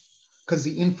streetcars, because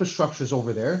the infrastructure is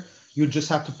over there. You just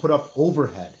have to put up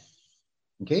overhead,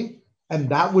 okay? And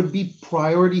that would be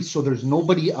priority, so there's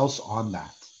nobody else on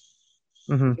that.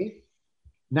 Okay?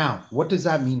 Now, what does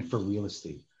that mean for real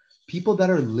estate? People that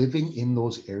are living in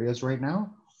those areas right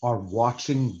now are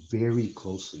watching very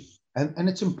closely. And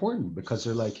it's important because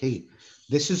they're like, hey,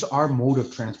 this is our mode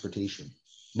of transportation.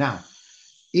 Now,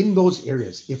 in those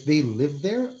areas, if they live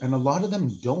there, and a lot of them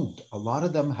don't, a lot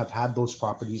of them have had those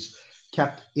properties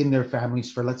kept in their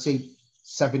families for, let's say,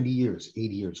 70 years,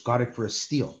 80 years, got it for a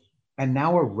steal, and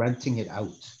now are renting it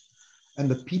out. And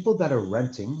the people that are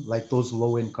renting, like those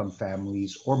low-income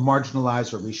families or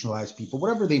marginalized or racialized people,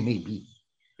 whatever they may be,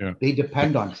 they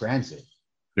depend on transit.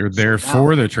 They're there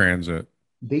for the transit.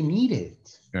 They need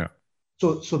it. Yeah.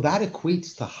 So that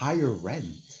equates to higher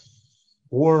rent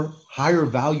or higher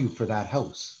value for that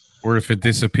house. Or if it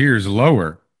disappears,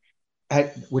 lower.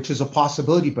 Which is a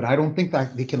possibility, but I don't think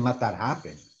that they can let that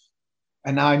happen.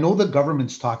 And now I know the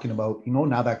government's talking about,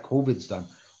 now that COVID's done,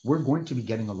 we're going to be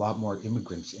getting a lot more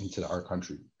immigrants into our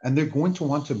country. And they're going to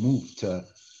want to move to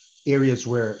areas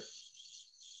where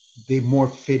they more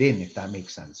fit in, if that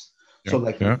makes sense. So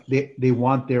they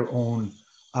want their own,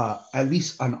 at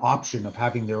least an option of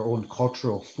having their own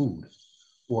cultural food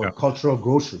or cultural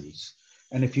groceries.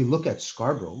 And if you look at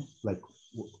Scarborough, like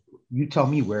you tell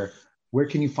me where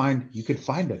can you find, you could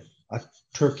find a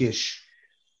Turkish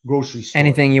grocery store.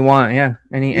 Anything you want, yeah.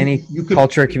 Any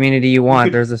culture community you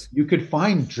want. There's this. You could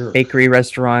find jerk. Bakery,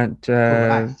 restaurant,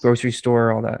 grocery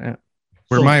store, all that. Yeah.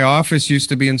 Where my office used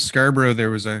to be in Scarborough, there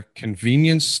was a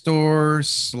convenience store /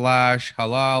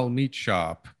 halal meat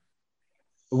shop.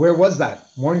 Where was that?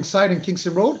 Morningside and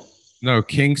Kingston Road? No,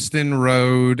 Kingston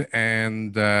Road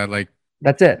and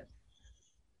that's it.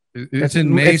 It's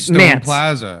in Maystone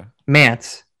Plaza.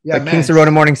 Mance. Yeah, Kingston Road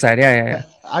and Morningside. Yeah.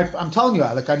 I'm telling you,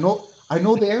 like I know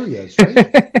the areas,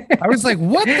 right? I was like,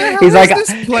 what the hell is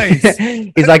this place?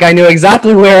 He's like, I knew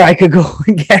exactly where I could go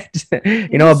and get,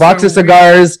 a box of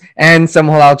cigars and some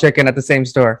halal chicken at the same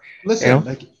store. Listen,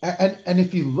 and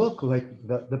if you look, like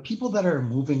the people that are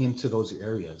moving into those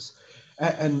areas,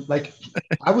 and like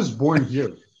I was born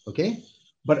here, okay?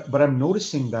 But I'm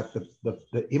noticing that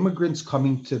the immigrants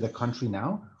coming to the country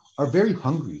now are very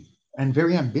hungry and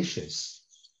very ambitious,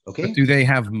 okay? But do they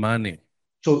have money?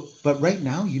 So, but right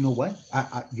now, you know what?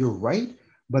 You're right,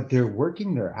 but they're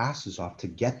working their asses off to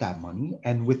get that money.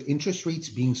 And with interest rates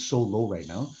being so low right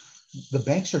now, the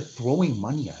banks are throwing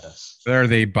money at us. Are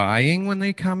they buying when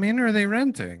they come in, or are they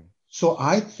renting? So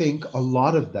I think a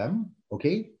lot of them,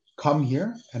 okay, come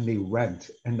here and they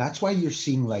rent. And that's why you're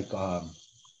seeing like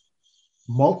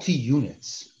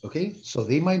multi-units, okay? So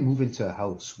they might move into a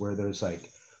house where there's like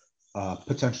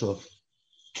potential of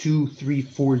 2, 3,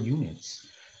 4 units.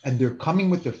 And they're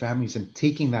coming with their families and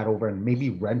taking that over and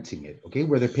maybe renting it, okay,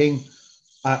 where they're paying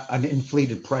an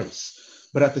inflated price.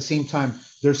 But at the same time,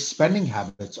 their spending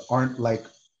habits aren't like,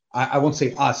 I won't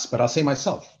say us, but I'll say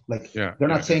myself. Like, they're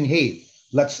not saying, hey,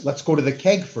 let's go to the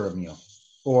Keg for a meal,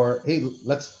 or hey,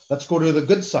 let's go to the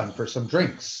Good Son for some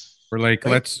drinks. Or like,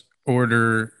 right? Let's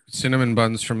order cinnamon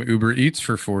buns from Uber Eats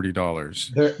for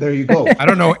 $40. There you go. I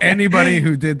don't know anybody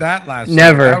who did that last year.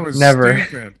 Never.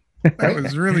 Stupid. That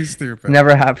was really stupid.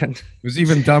 Never happened. It was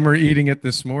even dumber eating it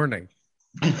this morning.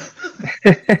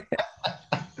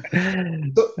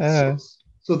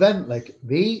 So then, like,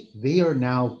 they are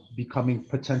now becoming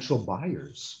potential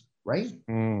buyers, right?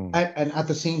 And at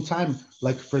the same time,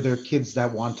 like for their kids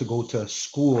that want to go to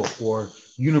school or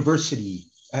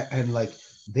university, and like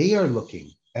they are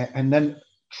looking, and then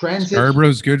transit.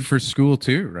 Scarborough's good for school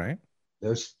too, right?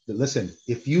 Listen,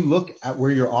 if you look at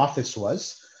where your office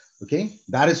was. Okay,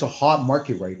 that is a hot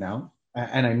market right now.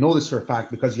 And I know this for a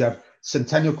fact because you have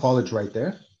Centennial College right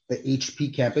there, the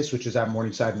HP campus, which is at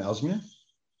Morningside and Ellesmere.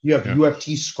 You have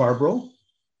UFT Scarborough.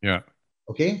 Yeah.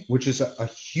 Okay, which is a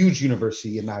huge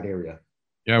university in that area.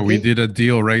 Yeah, okay? We did a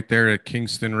deal right there at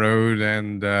Kingston Road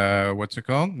and what's it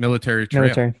called? Military Trail.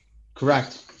 Military.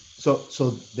 Correct.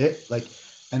 So they like,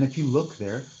 and if you look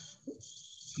there,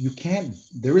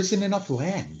 there isn't enough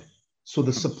land. So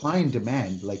the supply and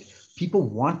demand, like, people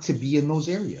want to be in those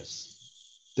areas.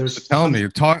 Tell me,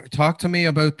 talk to me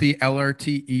about the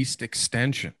LRT East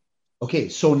extension. Okay,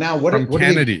 so now what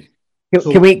Kennedy? I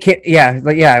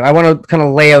want to kind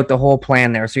of lay out the whole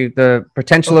plan there. So the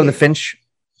potential of the Finch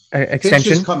Finch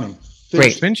extension. is coming.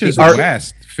 Great. Finch is Are-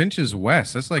 west. Finch is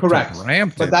west. That's like Correct. to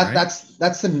Brampton, But right?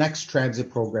 that's the next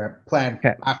transit program plan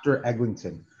Okay. after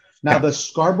Eglinton. Now the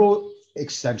Scarborough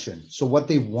extension. So what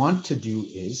they want to do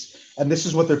is, and this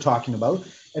is what they're talking about.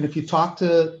 And if you talk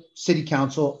to city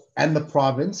council and the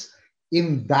province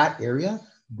in that area,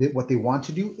 what they want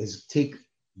to do is take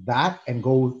that and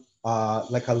go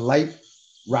like a light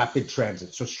rapid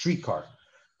transit, so streetcar,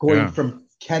 going from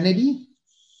Kennedy,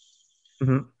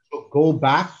 go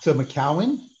back to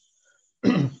McCowan,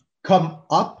 come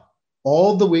up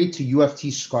all the way to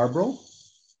UFT Scarborough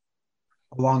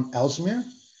along Ellesmere,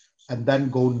 and then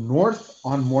go north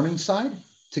on Morningside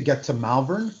to get to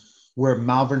Malvern, where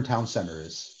Malvern Town Center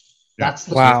is. That's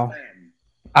the Wow. plan.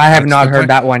 I have That's not the heard plan.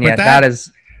 that one But yet. that- That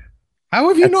is How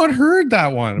have you That's- not heard that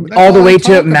one? That's all the I way talk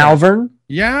to about. Malvern.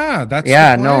 Yeah, that's the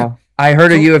Yeah, plan. no, I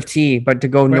heard of So- UFT, but to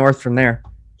go But- north from there.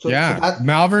 So that-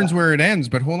 Malvern's where it ends.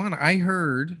 But hold on, I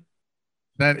heard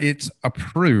that it's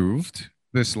approved.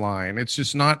 This line, it's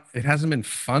just not. It hasn't been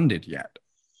funded yet.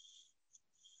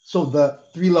 So the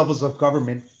three levels of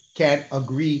government can't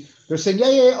agree. They're saying,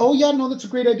 yeah, oh yeah, no, that's a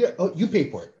great idea. Oh, you pay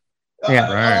for it.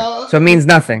 Yeah. Right. So it means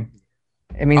nothing.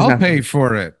 It means I'll nothing. pay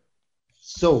for it.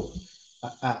 So,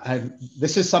 and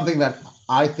this is something that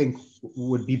I think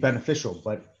would be beneficial,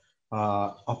 but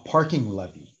a parking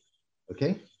levy,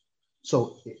 okay?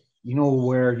 So, you know,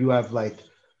 where you have like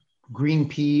Green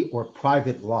Pea or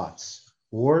private lots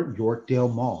or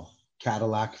Yorkdale Mall,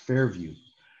 Cadillac Fairview,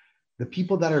 the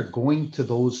people that are going to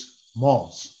those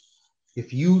malls,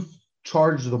 if you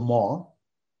charge the mall,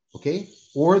 okay,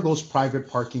 or those private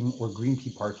parking or Green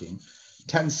Pea parking,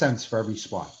 10 cents for every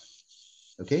spot,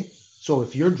 okay? So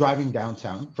if you're driving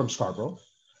downtown from Scarborough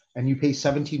and you pay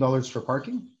 $17 for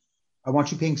parking, I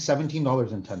want you paying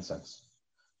 $17.10.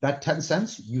 That 10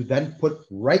 cents you then put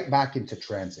right back into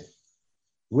transit,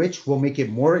 which will make it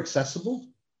more accessible,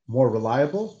 more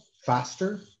reliable,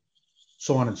 faster,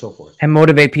 so on and so forth. And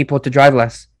motivate people to drive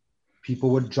less. People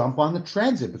would jump on the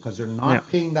transit because they're not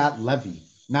paying that levy.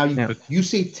 Now you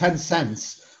say 10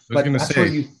 cents, but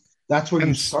that's where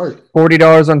you start.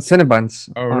 $40 on Cinnabons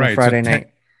on right. a Friday So night.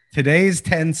 Today's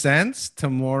 10 cents,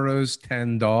 tomorrow's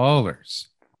 $10.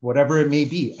 Whatever it may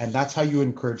be. And that's how you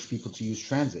encourage people to use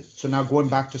transit. So now going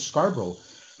back to Scarborough,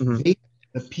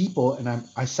 the people, and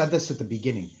I said this at the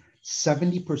beginning,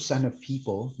 70% of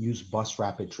people use bus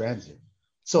rapid transit.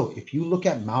 So if you look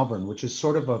at Malvern, which is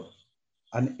sort of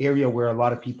an area where a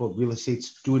lot of people, real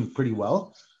estate's doing pretty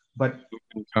well, but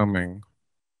Coming.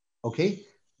 okay,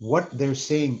 what they're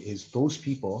saying is those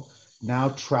people now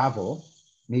travel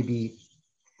maybe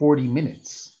 40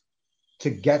 minutes to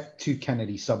get to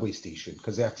Kennedy subway station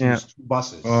because they have to use two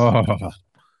buses. Oh,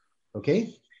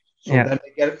 Okay. So then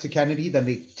they get up to Kennedy, then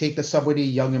they take the subway to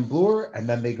Yonge and Bloor, and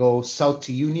then they go south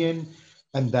to Union.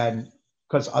 And then,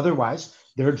 because otherwise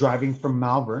they're driving from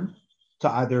Malvern to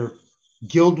either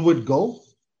Guildwood Go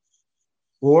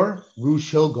or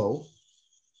Rouge Hill Go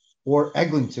or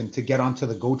Eglinton to get onto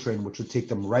the GO train, which would take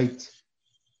them right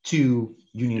to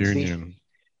Union Station.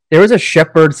 There was a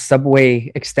Shepherd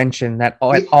subway extension that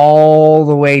went all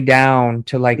the way down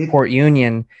to like Port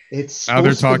Union. It's now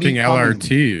they're supposed to be talking coming.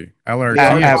 LRT. LRT. They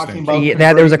are extension. talking about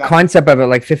Yeah, there was a converting that. concept of it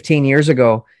like 15 years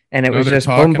ago, and it No, was they're just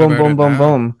boom, talking boom, about boom, it boom, now.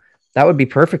 boom. That would be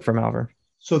perfect for Malvern.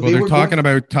 So Well, they they're were talking going,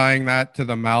 about tying that to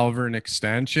the Malvern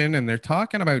extension, and they're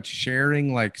talking about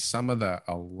sharing like some of the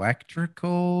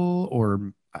electrical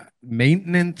or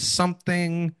maintenance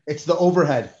something. it's the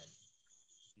overhead.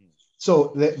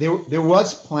 So there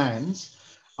was plans,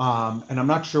 and I'm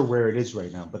not sure where it is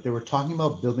right now, but they were talking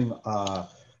about building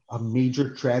a major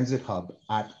transit hub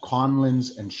at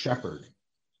Conlins and Shepherd.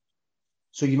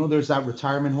 So, you know, there's that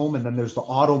retirement home and then there's the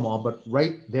auto mall, but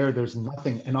right there's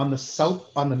nothing. And on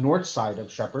the north side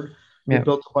of Shepherd, they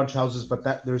built a bunch of houses,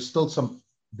 but there's still some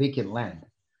vacant land.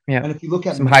 Yeah. And if you look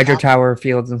at Some hydro tower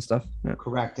fields and stuff. Yeah.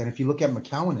 correct. And if you look at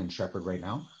McCowan and Shepherd right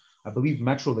now, I believe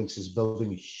Metrolinx is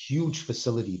building a huge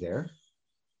facility there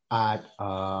at,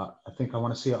 I think I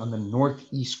want to say on the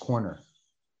northeast corner.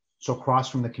 So across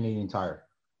from the Canadian Tire.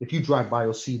 If you drive by,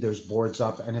 you'll see there's boards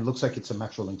up and it looks like it's a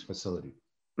Metrolinx facility.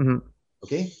 Mhm.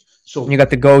 Okay. So You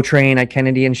got the GO train at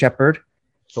Kennedy and Shepherd.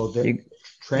 So the You-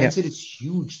 transit is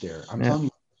huge there. I'm telling you,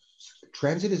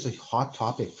 transit is a hot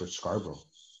topic for Scarborough.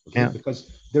 Okay,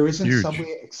 because there isn't Huge.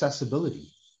 subway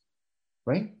accessibility,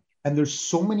 right? And there's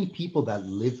so many people that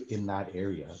live in that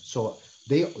area. So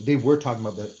they were talking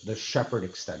about the Shepherd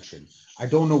extension. I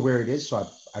don't know where it is, so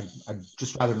I'd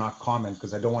just rather not comment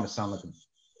because I don't want to sound like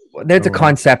That's a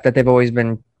concept that they've always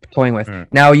been toying with.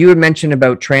 Right. Now, you had mentioned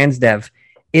about Transdev.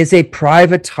 Is a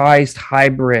privatized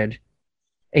hybrid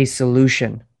a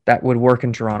solution that would work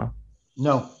in Toronto?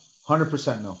 no.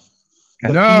 100% no.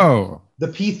 No. The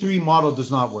P3 model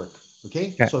does not work.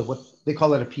 Okay? Okay. So what they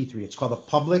call it a P3. It's called a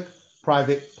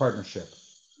public-private partnership.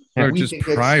 Or We just think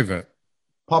it's private.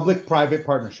 Public-private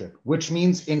partnership, which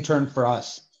means in turn for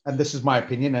us, and this is my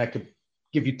opinion, and I could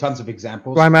give you tons of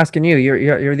examples. Well, I'm asking you.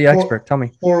 You're the expert. Tell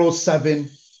me. 407,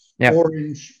 Yeah.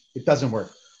 Orange, it doesn't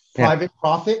work. Yeah. Private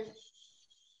profit,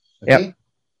 Yep. okay?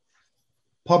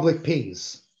 Public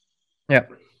pays. Yeah.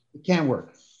 It can't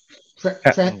work.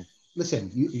 Yeah. Listen,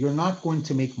 you're not going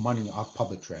to make money off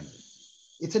public transit.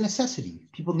 It's a necessity.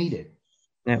 People need it.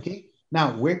 Yeah. Okay.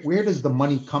 Now, where does the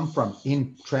money come from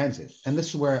in transit? And this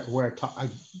is where I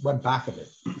went back a bit.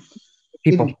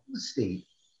 People. In real estate,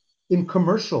 in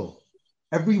commercial,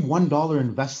 every $1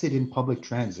 invested in public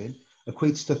transit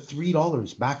equates to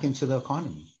 $3 back into the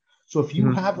economy. So if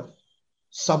you have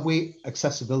subway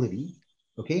accessibility,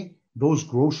 okay, those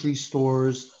grocery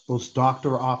stores, those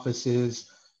doctor offices,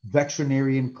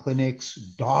 veterinarian clinics,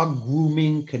 dog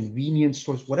grooming, convenience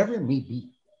stores, whatever it may be,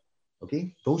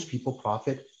 okay, those people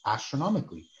profit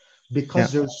astronomically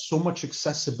because there's so much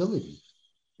accessibility.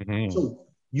 Mhm. So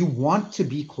you want to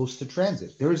be close to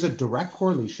transit. There is a direct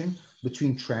correlation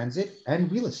between transit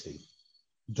and real estate.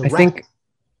 Direct. I think,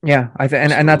 yeah,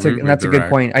 and that's a good direct.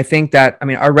 point. I think that, I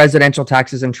mean, our residential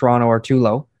taxes in Toronto are too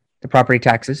low. The property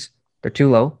taxes, they're too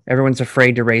low. Everyone's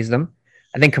afraid to raise them.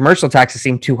 I think commercial taxes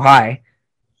seem too high.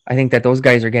 I think that those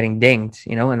guys are getting dinged,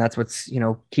 and that's what's,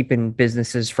 keeping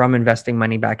businesses from investing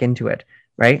money back into it.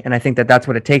 Right. And I think that that's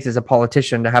what it takes as a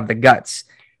politician to have the guts,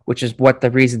 which is what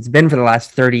the reason's been for the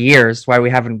last 30 years. Why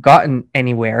we haven't gotten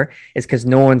anywhere is because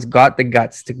no one's got the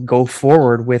guts to go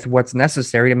forward with what's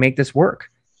necessary to make this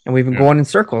work. And we've been going in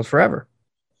circles forever.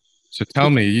 So tell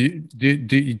me,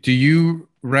 do you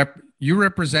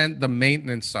represent the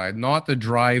maintenance side, not the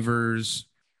drivers?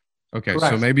 Okay,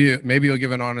 Correct. so maybe you'll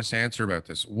give an honest answer about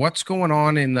this. What's going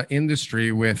on in the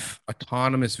industry with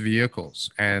autonomous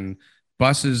vehicles and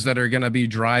buses that are going to be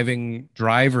driving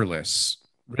driverless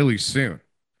really soon?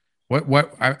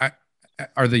 What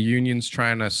are the unions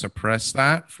trying to suppress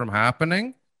that from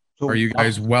happening? So, Are you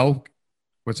guys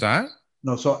what's that?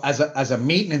 No, so as a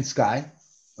maintenance guy,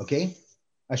 okay,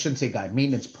 I shouldn't say guy,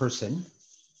 maintenance person.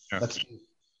 Yeah. That's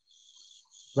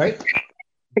right.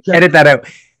 Edit that out.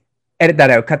 Edit that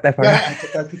out. Cut that part.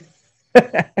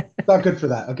 Yeah, not good for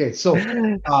that. Okay, so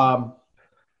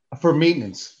for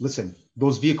maintenance, listen,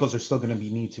 those vehicles are still going to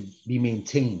need to be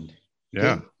maintained.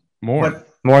 Yeah, okay? more.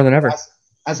 More than ever.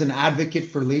 As an advocate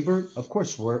for labor, of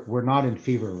course, we're not in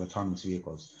favor of autonomous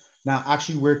vehicles. Now,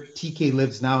 actually, where TK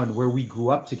lives now and where we grew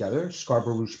up together,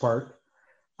 Scarborough Rouge Park,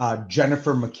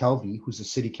 Jennifer McKelvey, who's a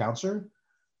city councillor,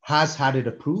 has had it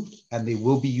approved, and they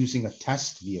will be using a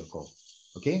test vehicle,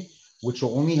 okay, which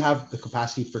will only have the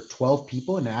capacity for 12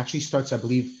 people, and it actually starts, I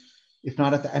believe, if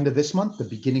not at the end of this month, the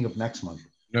beginning of next month.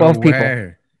 12 people.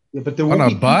 Way. Yeah, but there won't On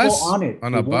a be bus? people on it.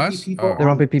 On There a won't be bus? people Oh. There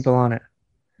won't be people on it.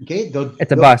 Okay,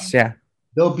 It's a bus. Yeah.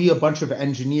 There'll be a bunch of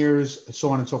engineers, so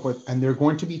on and so forth, and they're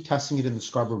going to be testing it in the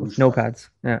Scarborough Rouge. No Park. pads.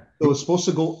 Yeah. So it's supposed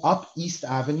to go up East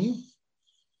Avenue,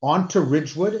 onto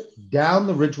Ridgewood, down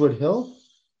the Ridgewood Hill,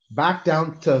 back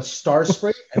down to Star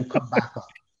Spray, and come back up.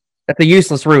 That's a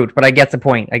useless route, but I get the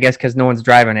point. I guess because no one's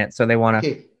driving it, so they want to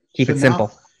Okay, keep so it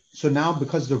simple. So now,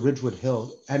 because the Ridgewood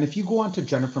Hill, and if you go onto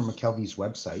Jennifer McKelvey's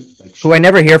website, like Who I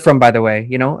never hear from, by the way,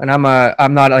 and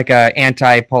I'm not like a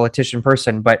anti-politician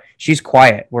person, but she's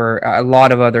quiet. Where a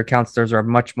lot of other counselors are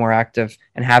much more active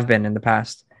and have been in the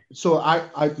past. So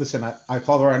I listen. I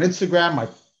follow her on Instagram.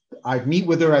 I meet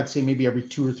with her. I'd say maybe every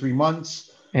 2 or 3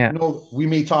 months. Yeah. We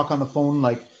may talk on the phone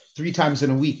like 3 times in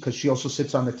a week because she also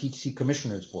sits on the TTC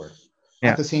Commissioners Board. Yeah.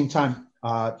 At the same time,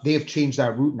 they have changed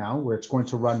that route now, where it's going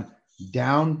to run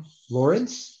down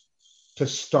Lawrence to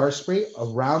Star Spray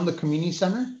around the community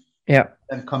center, Yeah.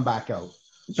 and come back out.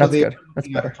 So That's they good. are That's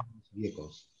looking at better. autonomous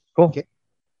vehicles. Cool. Okay.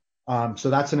 So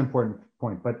that's an important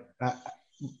point. But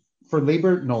for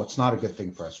labor, no, it's not a good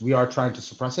thing for us. We are trying to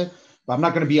suppress it, but I'm not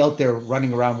going to be out there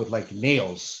running around with like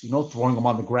nails, throwing them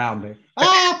on the ground.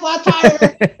 Flat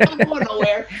tire! I'm going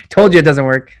nowhere. Told you it doesn't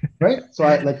work. Right? So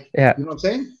Yeah. you know what I'm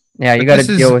saying? Yeah, you But got to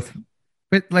this deal is- with.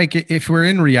 But like, if we're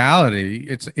in reality,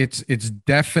 it's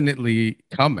definitely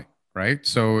coming, right?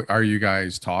 So are you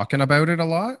guys talking about it a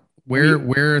lot?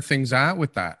 Where are things at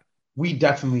with that? We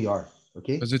definitely are.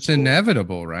 Okay. Because it's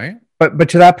inevitable, right? But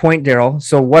to that point, Daryl,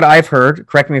 so what I've heard,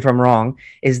 correct me if I'm wrong,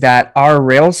 is that our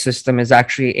rail system is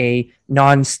actually a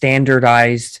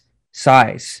non-standardized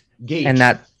size Gauge. and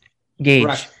that gauge.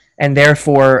 Correct. And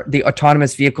therefore, the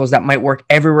autonomous vehicles that might work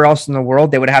everywhere else in the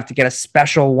world, they would have to get a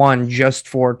special one just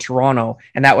for Toronto.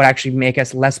 And that would actually make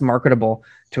us less marketable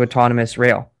to autonomous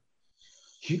rail.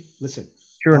 Listen.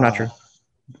 True or not true?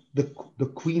 the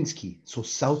Queens Quay, so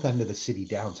south end of the city,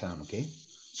 downtown. Okay,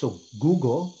 so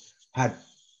Google had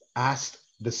asked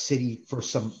the city for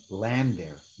some land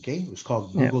there. Okay, it was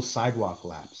called Google Sidewalk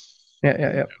Labs.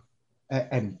 Yeah.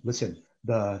 And listen,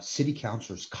 the city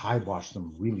councilors kiboshed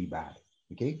them really bad.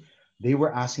 Okay, they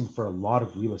were asking for a lot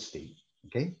of real estate.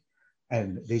 Okay,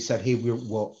 and they said, "Hey,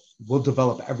 we'll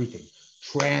develop everything,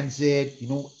 transit,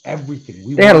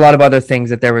 everything." They had a lot of other things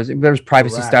that there was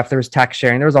privacy Correct. stuff, there was tax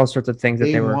sharing, there was all sorts of things that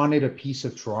They they were. wanted a piece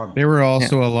of Toronto. There were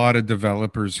also a lot of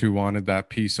developers who wanted that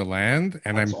piece of land,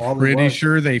 and That's all I'm it pretty was.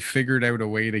 sure they figured out a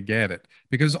way to get it,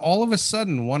 because all of a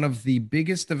sudden one of the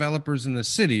biggest developers in the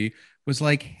city was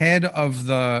like head of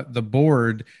the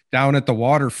board down at the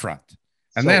waterfront.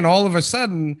 And So- then all of a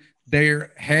sudden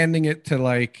they're handing it to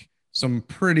like some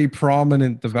pretty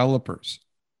prominent developers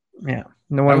Yeah,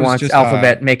 no one was wants just,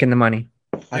 Alphabet making the money.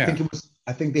 I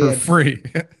think they for had free.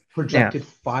 projected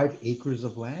 5 acres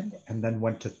of land and then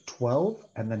went to 12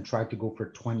 and then tried to go for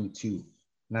 22.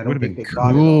 And I Would don't have think been they got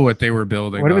it cool all. what they were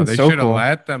building. Would've though. been They so should have cool.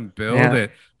 let them build Yeah.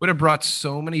 it. Would have brought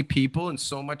so many people and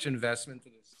so much investment to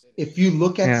the city. If you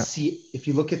look at Yeah. if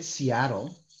you look at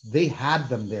Seattle, they had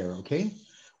them there. Okay,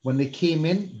 when they came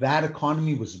in, that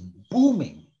economy was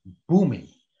booming,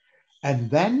 and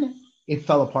then it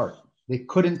fell apart. They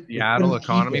couldn't. Seattle keep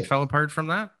economy it. fell apart from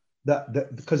that.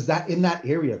 Because that in that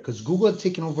area, because Google had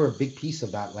taken over a big piece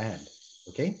of that land.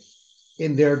 Okay,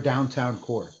 in their downtown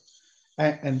core,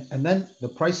 and then the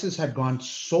prices had gone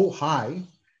so high,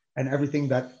 and everything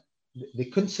that they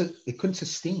couldn't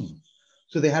sustain.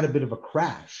 So they had a bit of a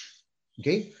crash.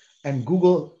 Okay. And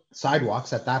Google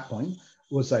Sidewalks at that point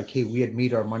was like, hey, we had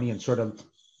made our money and sort of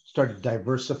started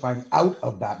diversifying out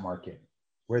of that market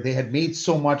where they had made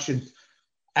so much in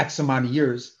X amount of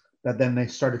years that then they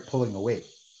started pulling away.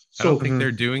 I don't So think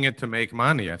they're doing it to make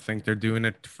money. I think they're doing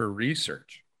it for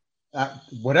research.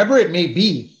 whatever it may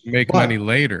be, Make but- money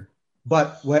later.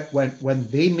 But when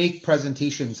they make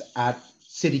presentations at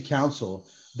city council,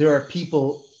 there are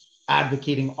people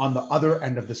advocating on the other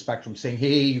end of the spectrum saying,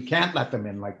 hey, you can't let them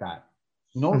in like that.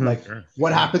 Like Sure.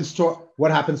 what happens to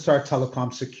our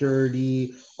telecom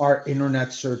security, our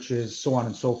internet searches, so on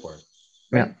and so forth.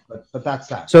 Right? But that's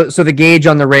that. So the gauge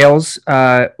on the rails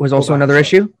was also another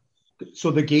issue.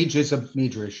 So the gauge is a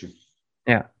major issue.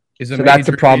 Is a So that's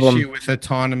the major problem. issue with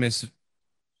autonomous.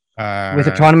 With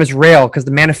autonomous rail, because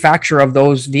the manufacturer of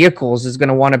those vehicles is going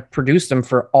to want to produce them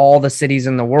for all the cities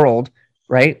in the world,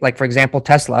 right? Like, for example,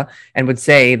 Tesla, and would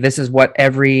say this is what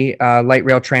every light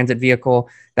rail transit vehicle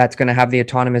that's going to have the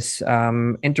autonomous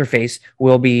interface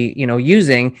will be,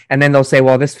 using. And then they'll say,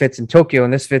 well, this fits in Tokyo,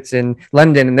 and this fits in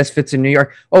London, and this fits in New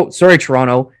York. Oh, sorry,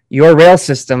 Toronto, your rail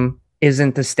system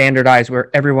isn't the standardized where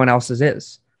everyone else's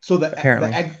is. So the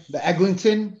Apparently.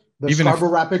 Eglinton, the Even if-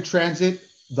 Scarborough Rapid Transit,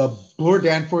 the Bloor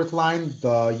Danforth line,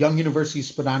 the Young University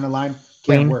Spadina line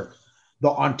Queen. can't work. The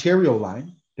Ontario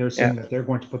line, they're saying that they're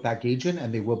going to put that gauge in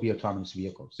and they will be autonomous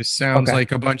vehicles. This sounds Okay.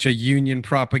 like a bunch of union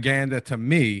propaganda to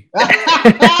me.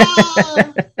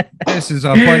 This is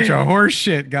a bunch of horse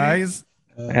shit, guys.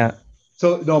 Yeah.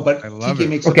 So no, but I love TK it.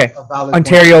 makes Okay. a valid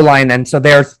Ontario point. line then. So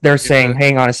they're saying,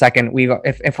 hang on a second,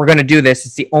 if we're going to do this,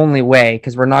 it's the only way,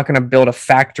 because we're not going to build a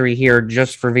factory here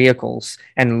just for vehicles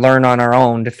and learn on our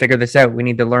own to figure this out. We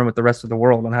need to learn with the rest of the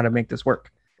world on how to make this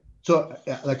work. So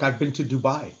like I've been to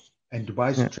Dubai, and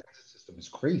Dubai's transit system is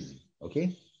crazy.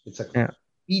 Okay, it's like a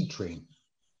speed train,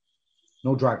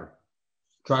 no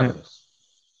driverless.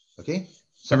 Okay.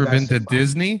 Some Ever guys been to sit behind-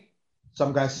 Disney?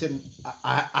 Some guys sitting.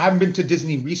 I haven't been to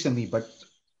Disney recently, but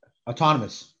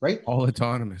autonomous, right? All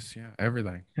autonomous. Yeah,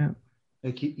 everything.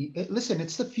 Like, listen,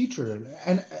 it's the future,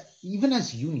 and even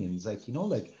as unions, like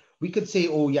we could say,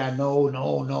 oh yeah,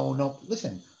 no.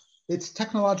 Listen, it's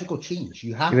technological change.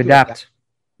 You have You to adapt.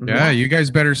 Yeah, you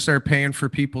guys better start paying for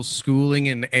people's schooling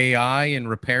in AI and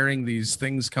repairing these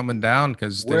things coming down,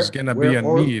 because there's going to be a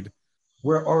need.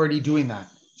 We're already doing that.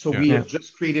 So Yeah. we have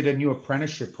just created a new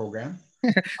apprenticeship program.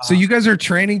 So you guys are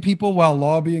training people while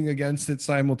lobbying against it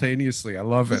simultaneously. I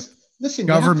love it. Listen,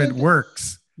 Government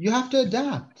works. You have to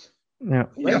adapt. Yeah.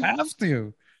 You have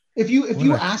to. If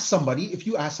you ask somebody,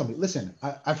 listen,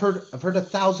 I've heard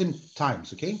 1,000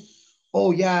 times. Okay,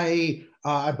 oh yeah,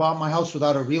 I bought my house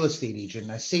without a real estate agent.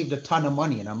 And I saved a ton of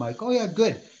money, and I'm like, oh yeah,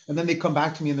 good. And then they come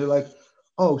back to me and they're like,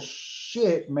 oh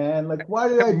shit, man, like why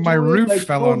did I do My it? roof Like,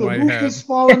 fell oh, on the my roof head. is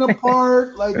falling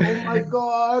apart. Like, oh my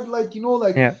god, like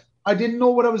Yeah. I didn't know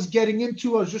what I was getting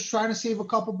into. I was just trying to save a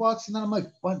couple bucks, and then I'm like,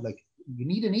 but like you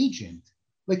need an agent.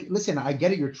 Like, listen, I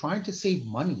get it. You're trying to save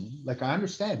money. Like, I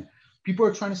understand. People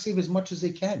are trying to save as much as they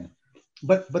can.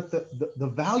 But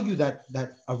the value that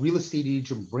a real estate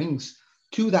agent brings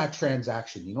to that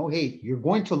transaction. Hey, you're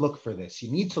going to look for this.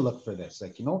 You need to look for this.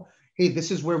 Like, hey, this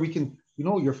is where we can,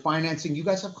 you're financing. You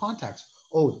guys have contacts.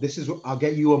 Oh, this is, I'll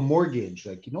get you a mortgage.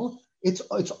 Like, it's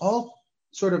all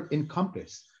sort of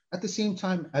encompassed. At the same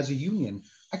time, as a union,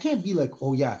 I can't be like,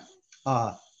 oh yeah,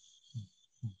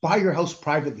 buy your house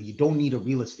privately. You don't need a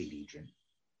real estate agent.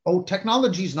 Oh,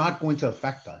 technology is not going to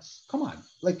affect us. Come on.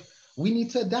 Like, we need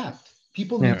to adapt.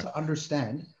 People need to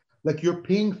understand, like, you're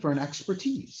paying for an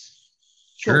expertise.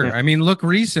 Sure. I mean, look,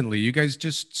 recently you guys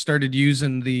just started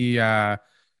using the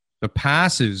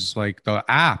passes, like the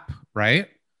app, right?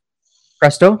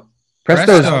 Presto's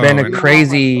been a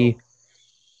crazy.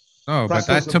 Oh, but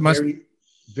that must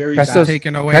very Presto's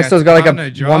taken away. Presto's got like a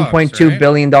jobs, $1.2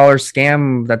 billion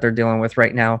scam that they're dealing with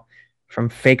right now from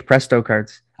fake Presto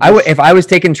cards. If I was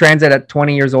taking transit at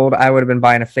 20 years old, I would have been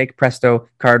buying a fake Presto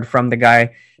card from the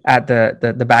guy at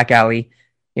the back alley.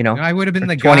 I would have been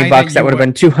the $20 guy that would have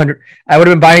been 200. I would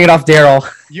have been buying it off Daryl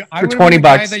for $20,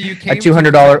 a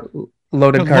 $200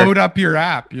 loaded card. Load up your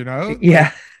app,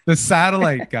 Yeah. The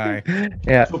satellite guy.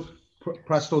 Yeah. So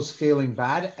Presto's failing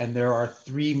bad, and there are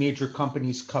 3 major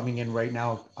companies coming in right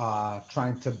now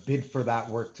trying to bid for that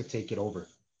work to take it over.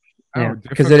 Yeah,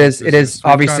 because it is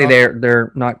obviously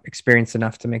they're not experienced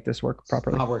enough to make this work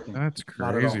properly. It's not working. That's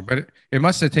crazy, but it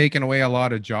must have taken away a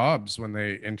lot of jobs when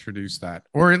they introduced that,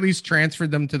 or at least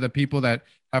transferred them to the people that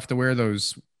have to wear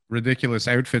those ridiculous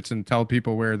outfits and tell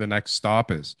people where the next stop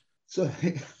is. So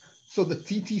the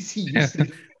TTC used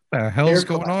to the hell's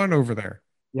going on over there?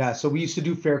 Yeah, so we used to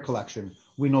do fare collection.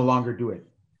 We no longer do it,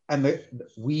 and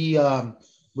we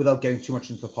without getting too much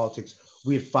into politics,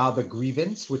 we had filed a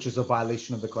grievance, which is a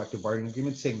violation of the collective bargaining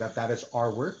agreement, saying that is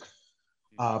our work.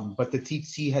 But the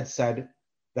TTC had said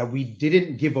that we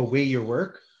didn't give away your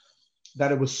work,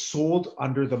 that it was sold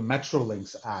under the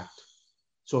Metrolinx Act.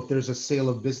 So if there's a sale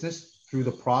of business through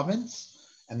the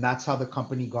province, and that's how the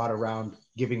company got around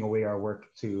giving away our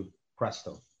work to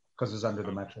Presto, because it's under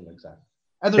the Metrolinx Act.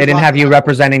 And they didn't have you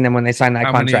representing them when they signed that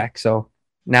contract. So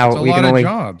now we can only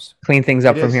clean things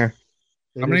up from here.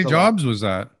 How many jobs was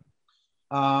that?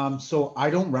 So I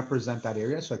don't represent that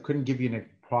area, so I couldn't give you an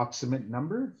approximate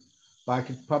number, but I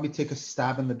could probably take a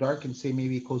stab in the dark and say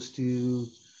maybe close to,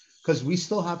 because we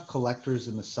still have collectors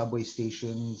in the subway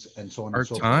stations and so on and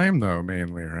so forth. Part-time though,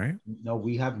 mainly, right? No,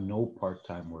 we have no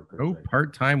part-time workers. No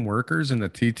part-time workers in the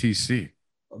TTC.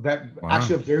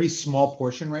 Actually a very small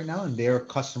portion right now, and they're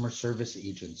customer service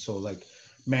agents. So like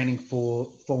manning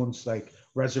phones, like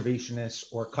reservationists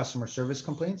or customer service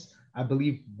complaints. I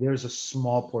believe there's a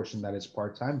small portion that is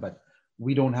part-time, but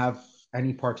we don't have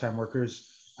any part-time workers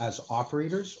as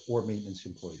operators or maintenance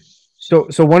employees. So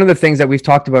one of the things that we've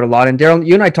talked about a lot, and Daryl,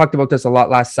 you and I talked about this a lot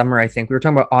last summer, I think. We were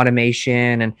talking about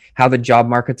automation and how the job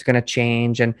market's going to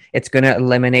change, and it's going to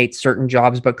eliminate certain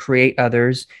jobs but create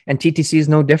others. And TTC is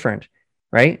no different,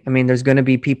 right? I mean, there's going to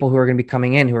be people who are going to be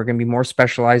coming in who are going to be more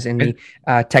specialized in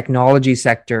the technology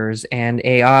sectors and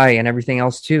AI and everything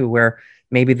else too, where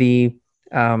maybe the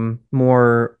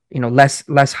more,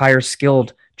 less higher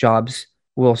skilled jobs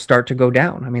will start to go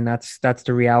down. I mean, that's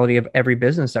the reality of every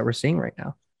business that we're seeing right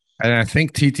now. And I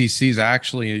think TTC is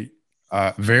actually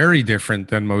very different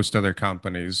than most other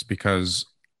companies, because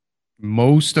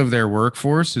most of their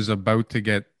workforce is about to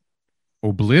get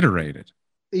obliterated.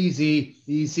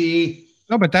 Easy.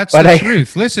 No, but that's the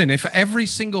truth. Listen, if every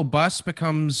single bus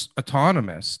becomes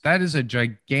autonomous, that is a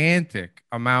gigantic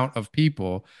amount of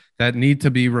people that need to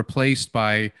be replaced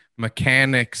by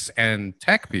mechanics and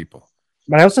tech people.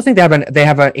 But I also think they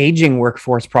have an aging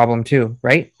workforce problem too,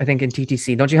 right? I think in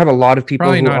TTC, don't you have a lot of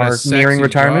people who are nearing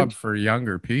retirement? For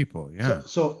younger people, yeah.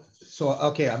 So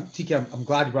okay, TK, I'm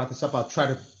glad you brought this up. I'll try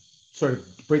to sort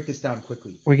of break this down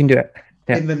quickly. We can do it.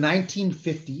 Yeah. In the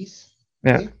 1950s,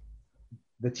 yeah.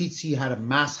 The TTC had a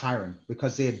mass hiring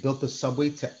because they had built the subway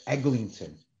to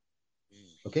Eglinton.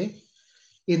 Okay,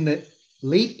 in the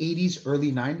late 80s,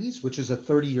 early 90s, which is a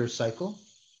 30-year cycle.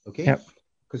 Okay. Yep.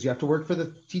 Because you have to work for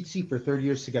the TTC for 30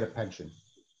 years to get a pension.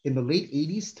 In the late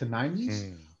 80s to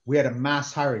 90s, we had a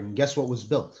mass hiring. And guess what was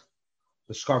built?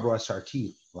 The Scarborough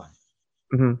SRT line.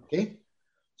 Mm-hmm. Okay.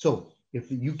 So if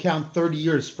you count 30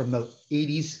 years from the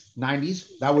 80s,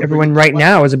 90s, that would everyone right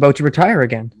now is about to retire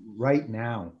again. Right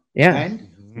now. Yeah. And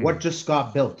what just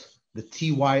got built? The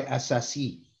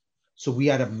TYSSE. So we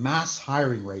had a mass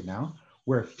hiring right now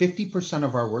where 50%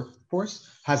 of our workforce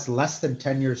has less than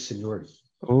 10 years seniority.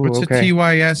 Ooh, what's a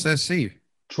TYSSE?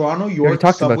 Toronto York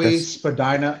Subway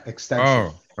Spadina Extension.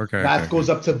 Oh, okay. That goes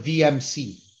up to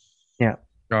VMC. Yeah.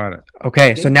 Got it.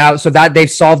 Okay. So that they've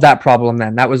solved that problem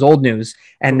then. That was old news.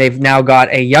 And they've now got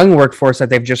a young workforce that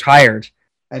they've just hired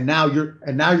And now you're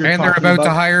And they're talking about to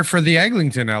hire for the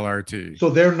Eglinton LRT. So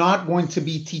they're not going to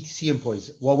be TTC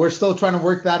employees. Well, we're still trying to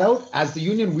work that out. As the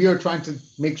union, we are trying to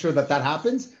make sure that that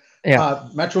happens. Yeah.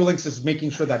 Metrolinx is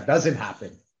making sure that doesn't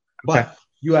happen. But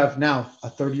you have now a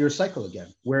 30-year cycle again,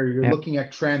 where you're looking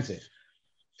at transit,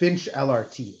 Finch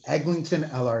LRT, Eglinton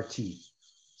LRT,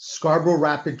 Scarborough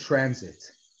Rapid Transit,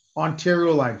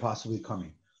 Ontario Line possibly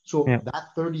coming. So that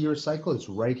 30-year cycle is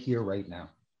right here, right now.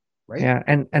 Right? Yeah.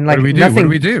 And like what do we do? nothing, What do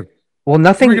we do? well,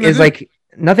 nothing is like,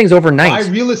 nothing's overnight.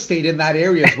 Buy real estate in that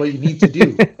area is what you need to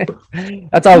do.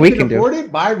 That's all You we can do. afford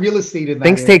it, buy real estate in that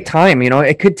Things area. take time.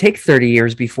 It could take 30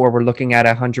 years before we're looking at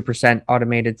 100%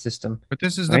 automated system. But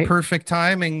this is Right? the perfect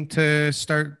timing to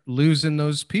start losing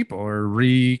those people or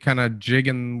kind of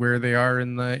jigging where they are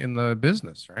in the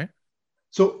business, right?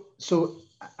 So,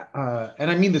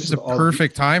 and I mean this It's with a all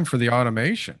perfect time for the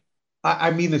automation.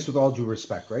 I mean this with all due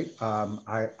respect, right?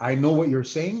 I know what you're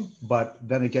saying, but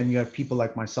then again, you have people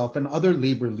like myself and other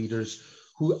labor leaders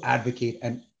who advocate,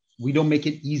 and we don't make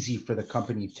it easy for the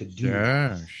company to do.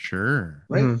 Yeah, sure.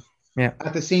 Right. Mhm. Yeah.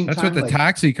 At the same That's time, what the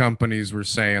taxi companies were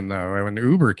saying though when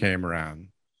Uber came around.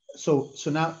 So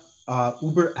now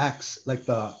Uber X, like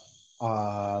the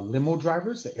limo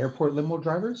drivers, the airport limo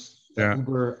drivers. Yeah.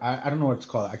 Uber, I don't know what it's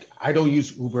called. I don't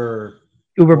use Uber.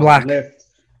 Uber or Black. Lyft.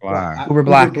 Black. Uber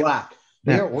Black.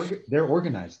 They're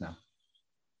organized now.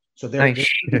 So they're Nice.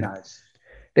 organized.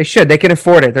 They should. They can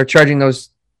afford it. They're charging those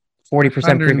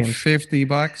 40% premiums.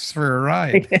 $150 for a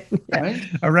ride Right?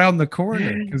 around the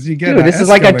corner because you get. Dude, this is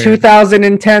like a Escalade.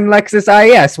 2010 Lexus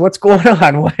IS. What's going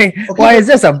on? Why is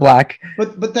this a black?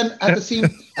 But then at the same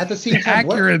time,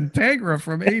 Acura Integra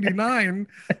from '89.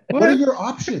 what are your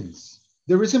options?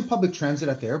 There isn't public transit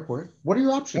at the airport. What are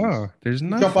your options? Oh, there's You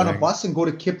nothing. jump on a bus and go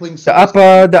to Kipling,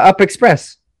 The Up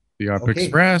Express. The Up Okay.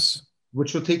 Express,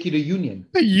 which will take you to Union.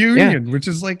 the Union, which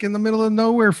is like in the middle of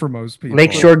nowhere for most people.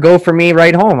 Lakeshore Go for me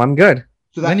right home. I'm good.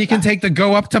 So Then you can take the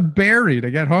Go up to Barrie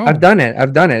to get home. I've done it.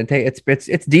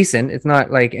 It's decent. It's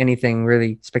not like anything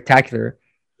really spectacular.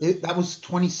 that was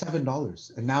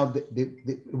 $27, and now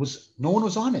it was no one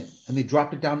was on it, and they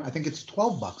dropped it down. I think it's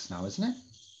 $12 now, isn't it?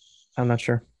 I'm not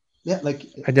sure. Yeah, like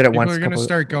I did it People once. are going to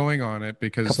start going on it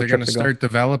because couple they're going to trips ago. start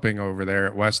developing over there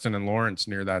at Weston and Lawrence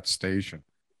near that station.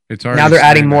 It's already Now they're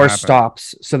adding starting to more happen.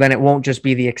 stops, so then it won't just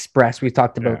be the express. We've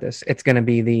talked about Yeah. this. It's going to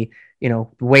be the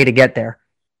way to get there.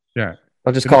 Yeah,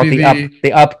 I'll just It'll call it be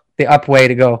the up way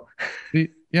to go.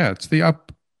 it's the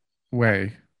up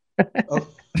way.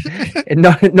 And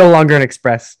no longer an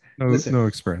express. No, Listen. no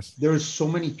express. there's so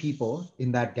many people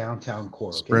in that downtown core.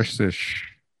 Okay? Express-ish.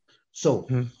 So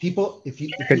people, if you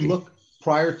look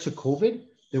prior to COVID,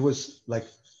 there was like,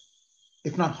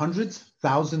 if not hundreds,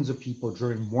 thousands of people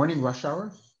during morning rush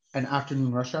hour and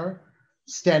afternoon rush hour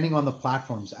standing on the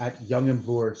platforms at Yonge and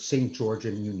Bloor, St. George,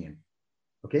 and Union.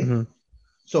 Okay. Mhm.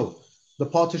 So the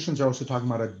politicians are also talking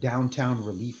about a downtown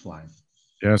relief line.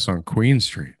 Yes, on Queen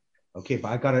Street. Okay, but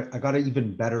I got an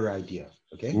even better idea.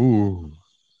 Okay. Ooh.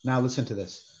 Now listen to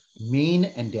this. Maine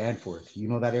and Danforth. You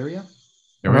know that area?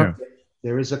 Oh, yeah.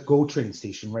 There is a GO train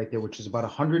station right there, which is about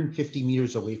 150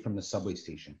 meters away from the subway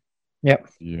station. Yep.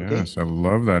 Yes, I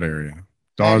love that area.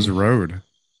 Dawes And- Road.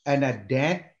 And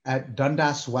at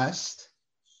Dundas West,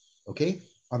 okay,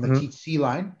 on the Mhm. TTC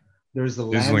line, there's the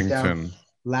Islington.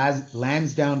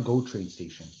 Lansdowne GO train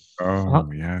station.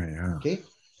 Oh, yeah. Okay,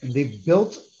 and they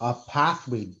built a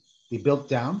pathway. They built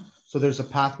down, so there's a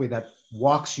pathway that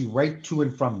walks you right to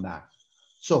and from that.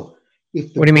 So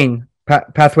if What do you mean?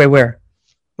 Pathway where?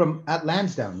 from at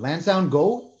Lansdowne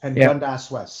GO and Yeah.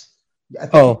 Dundas West? I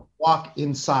think Oh. you walk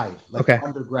inside, like Okay.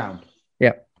 underground.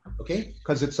 Yeah. Okay,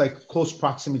 because it's like close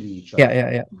proximity to each other.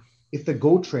 Yeah. If the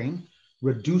GO train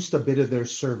reduced a bit of their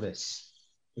service,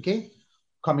 okay,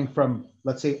 coming from,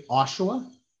 let's say, Oshawa,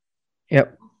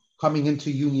 Yep. coming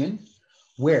into Union,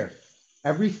 where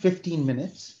every 15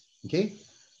 minutes, okay,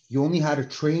 you only had a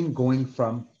train going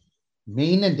from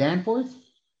Maine and Danforth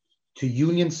to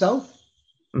Union South,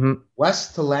 Mhm.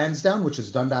 west to Lansdowne, which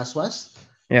is Dundas West,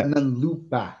 Yeah. and then loop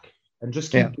back and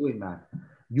just keep Yeah. doing that.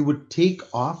 You would take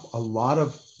off a lot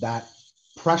of that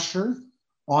pressure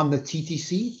on the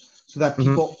TTC so that Mhm.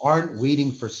 people aren't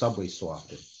waiting for subways so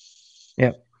often.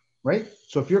 Yeah. Right?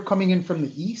 So if you're coming in from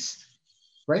the east,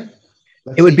 right?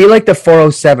 let's It would say- be like the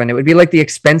 407. It would be like the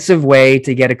expensive way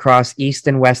to get across east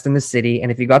and west in the city.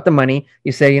 And if you got the money,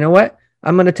 you say, you know what?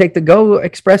 I'm going to take the GO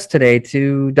Express today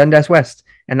to Dundas West.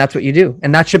 And that's what you do.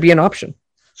 And that should be an option.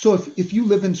 So if you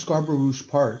live in Scarborough Rouge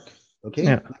Park, okay,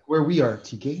 Yeah. like where we are,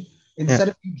 TK, instead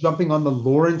of you jumping on the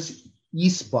Lawrence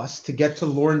East bus to get to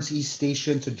Lawrence East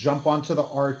Station, to jump onto the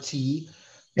RT, to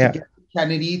Yeah. get to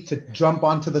Kennedy, to jump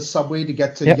onto the subway to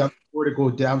get to Yeah. Yonge or to go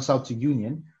down south to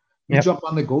Union, you Yep. jump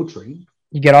on the GO train.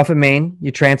 You get off at Maine,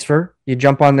 you transfer, you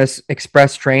jump on this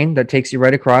express train that takes you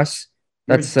right across.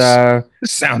 That's This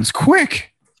sounds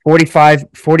quick.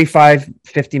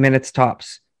 50 minutes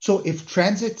tops. So if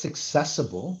transit's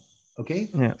accessible, okay.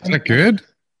 Yeah. Is that good?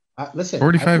 Listen,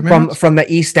 45 minutes From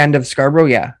the east end of Scarborough,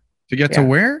 yeah. to get to Yeah.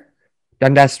 where?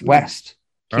 Dundas West.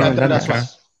 Oh, Yeah, Dundas that's okay.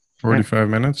 West. 45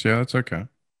 minutes. Yeah, that's okay.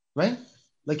 right?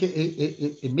 Like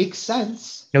it makes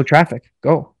sense. No traffic.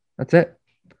 Go. That's it.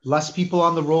 Less people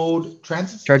on the road.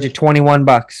 Transit Charge you $21,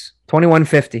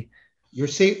 $21.50.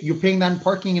 You're paying that in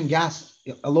parking and gas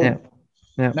alone. Yeah.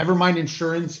 Yeah. Never mind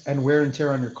insurance and wear and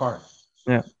tear on your car.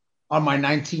 Yeah. On my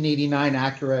 1989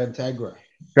 Acura Integra.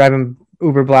 Driving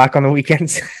Uber Black on the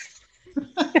weekends.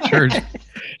 Sure.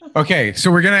 Okay, so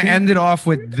we're gonna end it off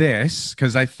with this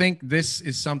because I think this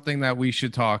is something that we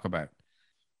should talk about.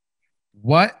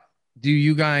 What do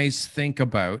you guys think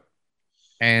about,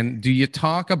 and do you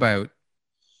talk about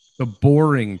the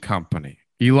Boring Company,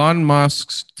 Elon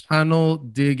Musk's tunnel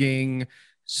digging,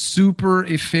 super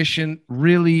efficient,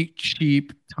 really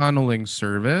cheap tunneling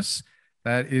service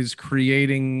that is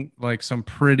creating like some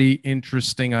pretty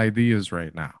interesting ideas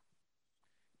right now?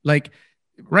 Like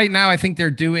right now, I think they're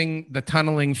doing the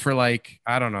tunneling for like,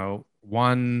 I don't know,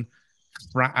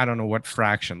 I don't know what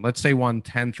fraction. Let's say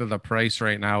 1/10 of the price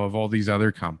right now of all these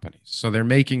other companies. So they're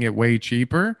making it way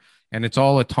cheaper and it's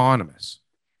all autonomous.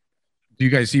 Do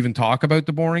you guys even talk about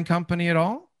the Boring Company at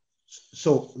all?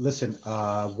 So listen,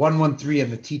 113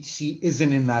 and the TTC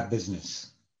isn't in that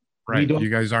business. Right. don't- You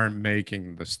guys aren't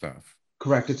making the stuff.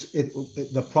 Correct.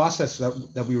 The process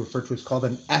that we refer to is called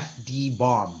an FD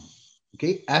bomb.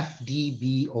 Okay,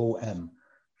 FDBOM.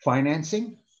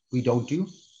 Financing, we don't do.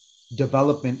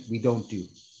 Development, we don't do.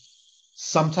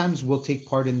 Sometimes we'll take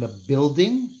part in the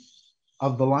building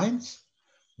of the lines.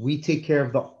 We take care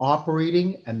of the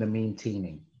operating and the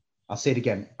maintaining. I'll say it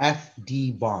again,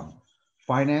 FD bomb.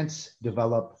 Finance,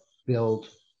 develop, build,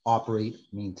 operate,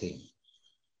 maintain.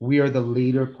 We are the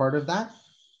later part of that.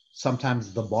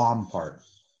 Sometimes the bomb part,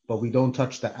 but we don't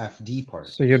touch the FD part.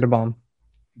 So you're the bomb.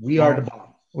 We are the bomb.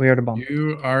 We are the bomb.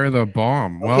 You are the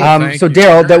bomb. Well, thank So you.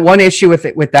 Daryl, the one issue with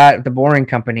the Boring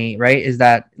Company, right, is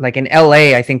that like in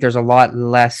LA, I think there's a lot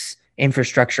less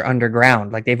infrastructure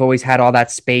underground. Like they've always had all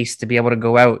that space to be able to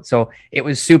go out. So it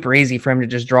was super easy for him to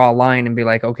just draw a line and be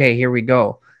like, okay, here we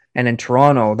go. And in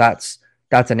Toronto, that's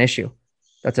an issue.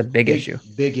 That's a big issue.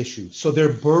 Big issue. So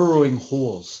they're burrowing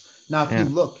holes. Now, if Yeah.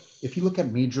 you look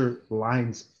at major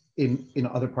lines in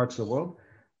other parts of the world,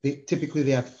 they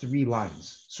have 3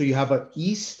 lines. So you have a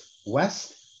east,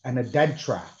 west, and a dead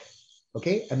track.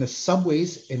 Okay. And the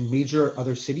subways in major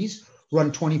other cities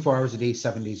run 24 hours a day,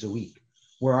 7 days a week,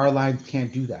 where our lines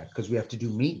can't do that because we have to do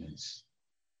maintenance.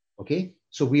 Okay.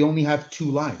 So we only have 2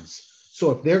 lines.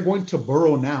 So if they're going to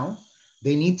burrow now,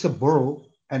 they need to burrow,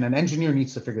 and an engineer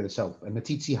needs to figure this out. And the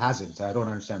TTC hasn't. I don't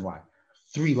understand why.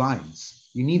 3 lines.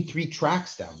 You need 3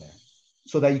 tracks down there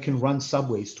so that you can run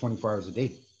subways 24 hours a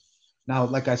day. Now,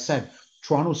 like I said,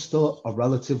 Toronto's still a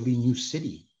relatively new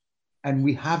city, and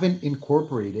we haven't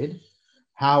incorporated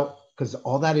because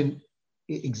all that in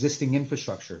existing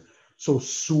infrastructure. So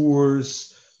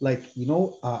sewers,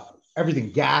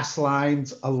 everything, gas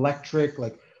lines, electric,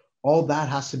 like all that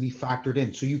has to be factored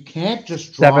in. So you can't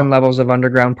just drop 7 levels of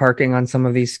underground parking on some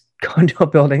of these condo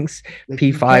buildings, like,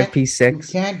 you P5, can't- P6.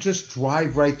 You can't just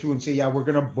drive right through and say, yeah, we're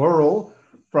going to burrow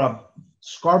from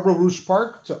Scarborough Rouge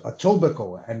Park to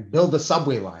Etobicoke and build a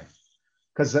subway line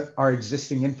because our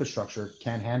existing infrastructure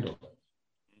can't handle it.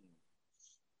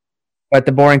 But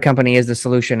the Boring Company is the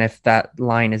solution if that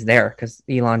line is there because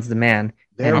Elon's the man.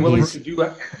 They're And willing he's- to do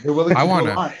it. They're willing I to wanna-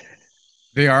 do a lot.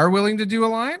 They are willing to do a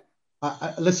line?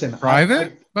 Listen,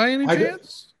 Private by any I-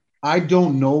 chance? I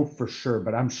don't know for sure,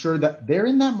 but I'm sure that they're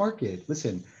in that market.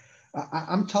 Listen,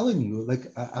 I'm telling you,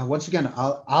 once again,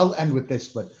 I'll end with this,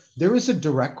 but there is a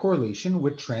direct correlation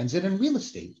with transit and real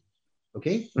estate.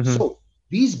 Okay, Mhm. so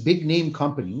these big name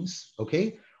companies,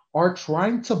 okay, are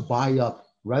trying to buy up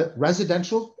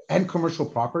residential and commercial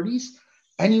properties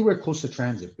anywhere close to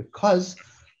transit because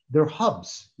they're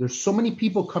hubs. There's so many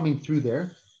people coming through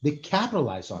there. They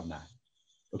capitalize on that.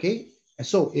 Okay, and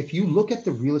so if you look at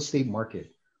the real estate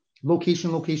market,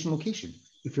 location.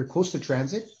 If you're close to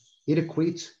transit, it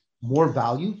equates more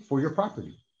value for your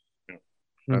property.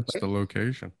 That's the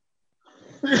location.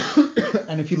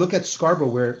 And if you look at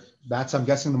Scarborough, I'm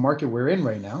guessing the market we're in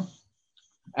right now,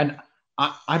 and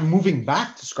I'm moving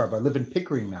back to Scarborough. I live in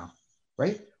Pickering now,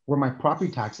 right? Where my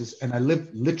property taxes, and I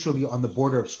live literally on the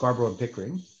border of Scarborough and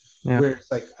Pickering, Yeah. where it's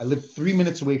like I live 3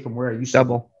 minutes away from where I used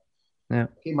Double. to live.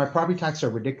 Okay, my property taxes are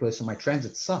ridiculous and my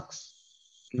transit sucks.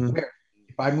 Mhm. Where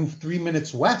if I move 3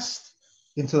 minutes west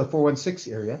into the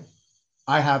 416 area,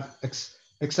 I have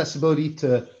accessibility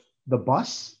to the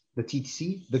bus, the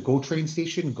TTC, the GO train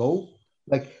station, GO,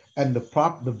 and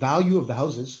the value of the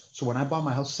houses. So when I bought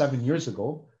my house 7 years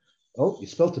ago, oh, you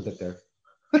spilt a bit there.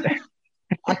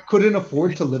 I couldn't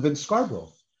afford to live in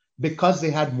Scarborough because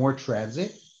they had more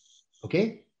transit,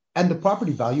 okay? And the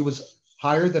property value was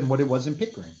higher than what it was in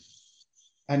Pickering.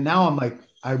 And now I'm like,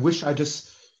 I wish I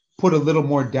just put a little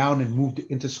more down and moved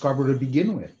into Scarborough to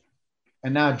begin with.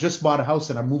 And now I just bought a house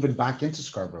and I'm moving back into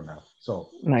Scarborough now. So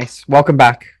nice. Welcome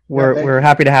back. We're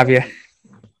happy to have you.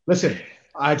 Listen,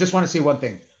 I just want to say one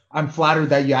thing. I'm flattered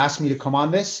that you asked me to come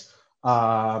on this.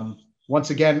 Once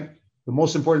again, the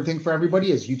most important thing for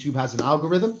everybody is YouTube has an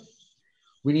algorithm.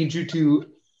 We need you to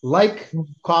like,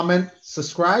 comment,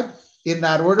 subscribe in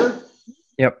that order.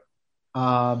 Yep.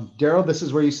 Daryl, this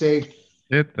is where you say,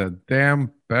 hit the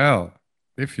damn bell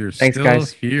if you're Thanks, still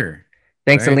guys. here.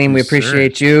 Thanks, Thank Aleem. you, We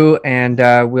appreciate sir. you.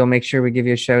 And we'll make sure we give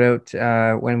you a shout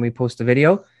out when we post the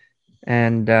video.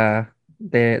 And the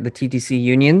TTC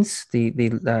unions, the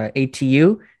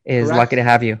ATU is Correct. lucky to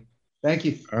have you. thank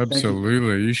you. Thank you.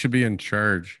 Absolutely. You should be in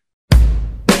charge.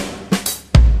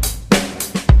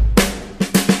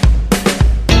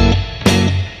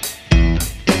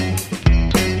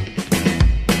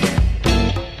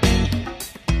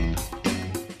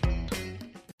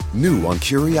 New on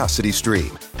Curiosity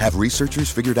Stream. Have researchers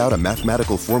figured out a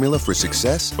mathematical formula for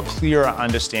success? A clearer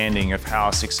understanding of how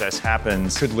success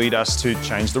happens could lead us to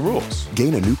change the rules.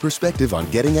 Gain a new perspective on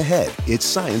getting ahead. It's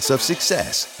Science of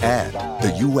Success. And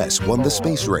the U.S. won the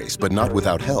space race, but not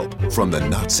without help from the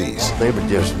Nazis. They were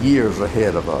just years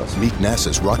ahead of us. Meet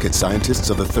NASA's rocket scientists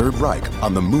of the Third Reich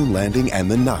on the moon landing and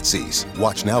the Nazis.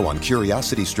 Watch now on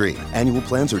Curiosity Stream. Annual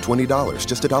plans are $20,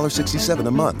 just $1.67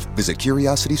 a month. Visit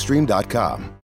curiositystream.com.